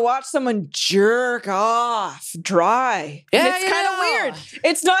 Sometimes you gotta watch someone jerk off dry. And Yeah, it's kind of yeah. weird.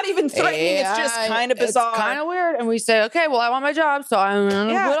 It's not even threatening. It's just Yeah, kind of bizarre. It's kind of weird. And we say, okay, well, I want my job, so I'm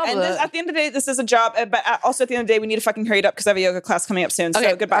gonna Yeah, put up and with this, it. at the end of the day, this is a job. But also at the end of the day, we need to fucking hurry it up because I have a yoga class coming up soon. Okay,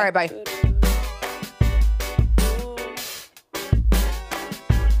 So goodbye. All right, bye.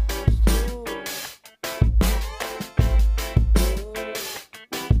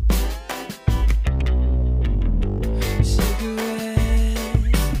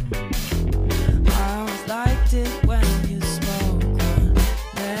 I always liked it when you spoke one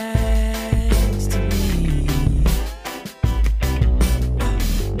next to me.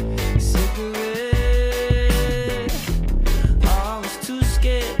 Cigarette, I was too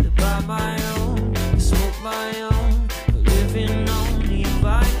scared to buy my own, to smoke my own, living only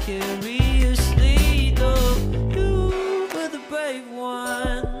vicariously. Though you were the brave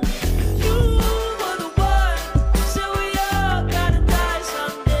one. You were the one. Said we all gotta die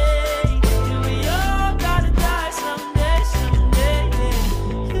someday. Yeah, we all gotta die someday, someday.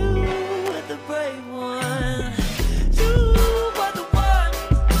 Yeah. You were the brave one. You were the one.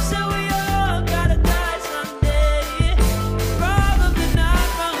 Said we all gotta die someday. Probably not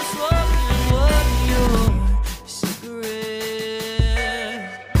from smoking what your cigarette.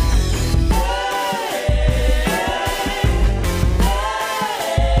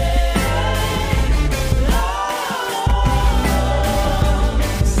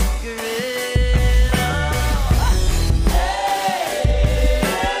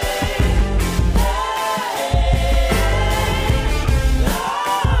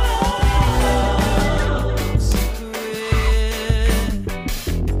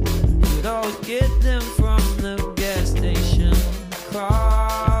 You'd always get them from the gas station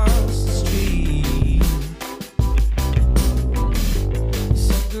across the street.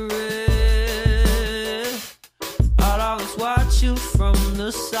 Cigarette, I'd always watch you from the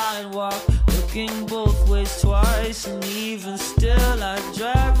sidewalk, looking both ways twice, and even still I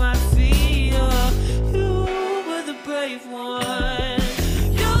drag my feet up. You were the brave one.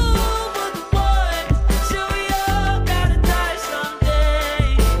 You were the one. So we all gotta die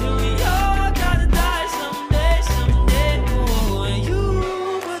someday. And we all gotta die someday, someday. Oh, and you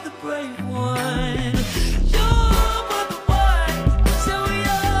were the brave one. You were the one. So we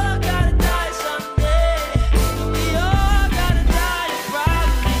all gotta die someday. And we all gotta die,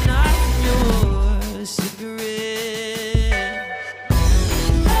 probably not from your cigarette.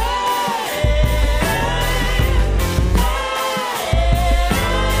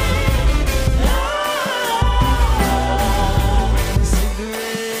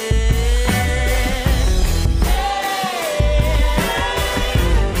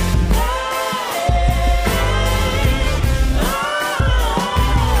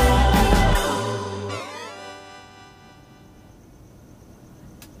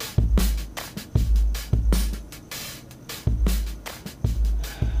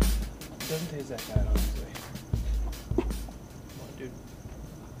 Doesn't taste that bad, honestly.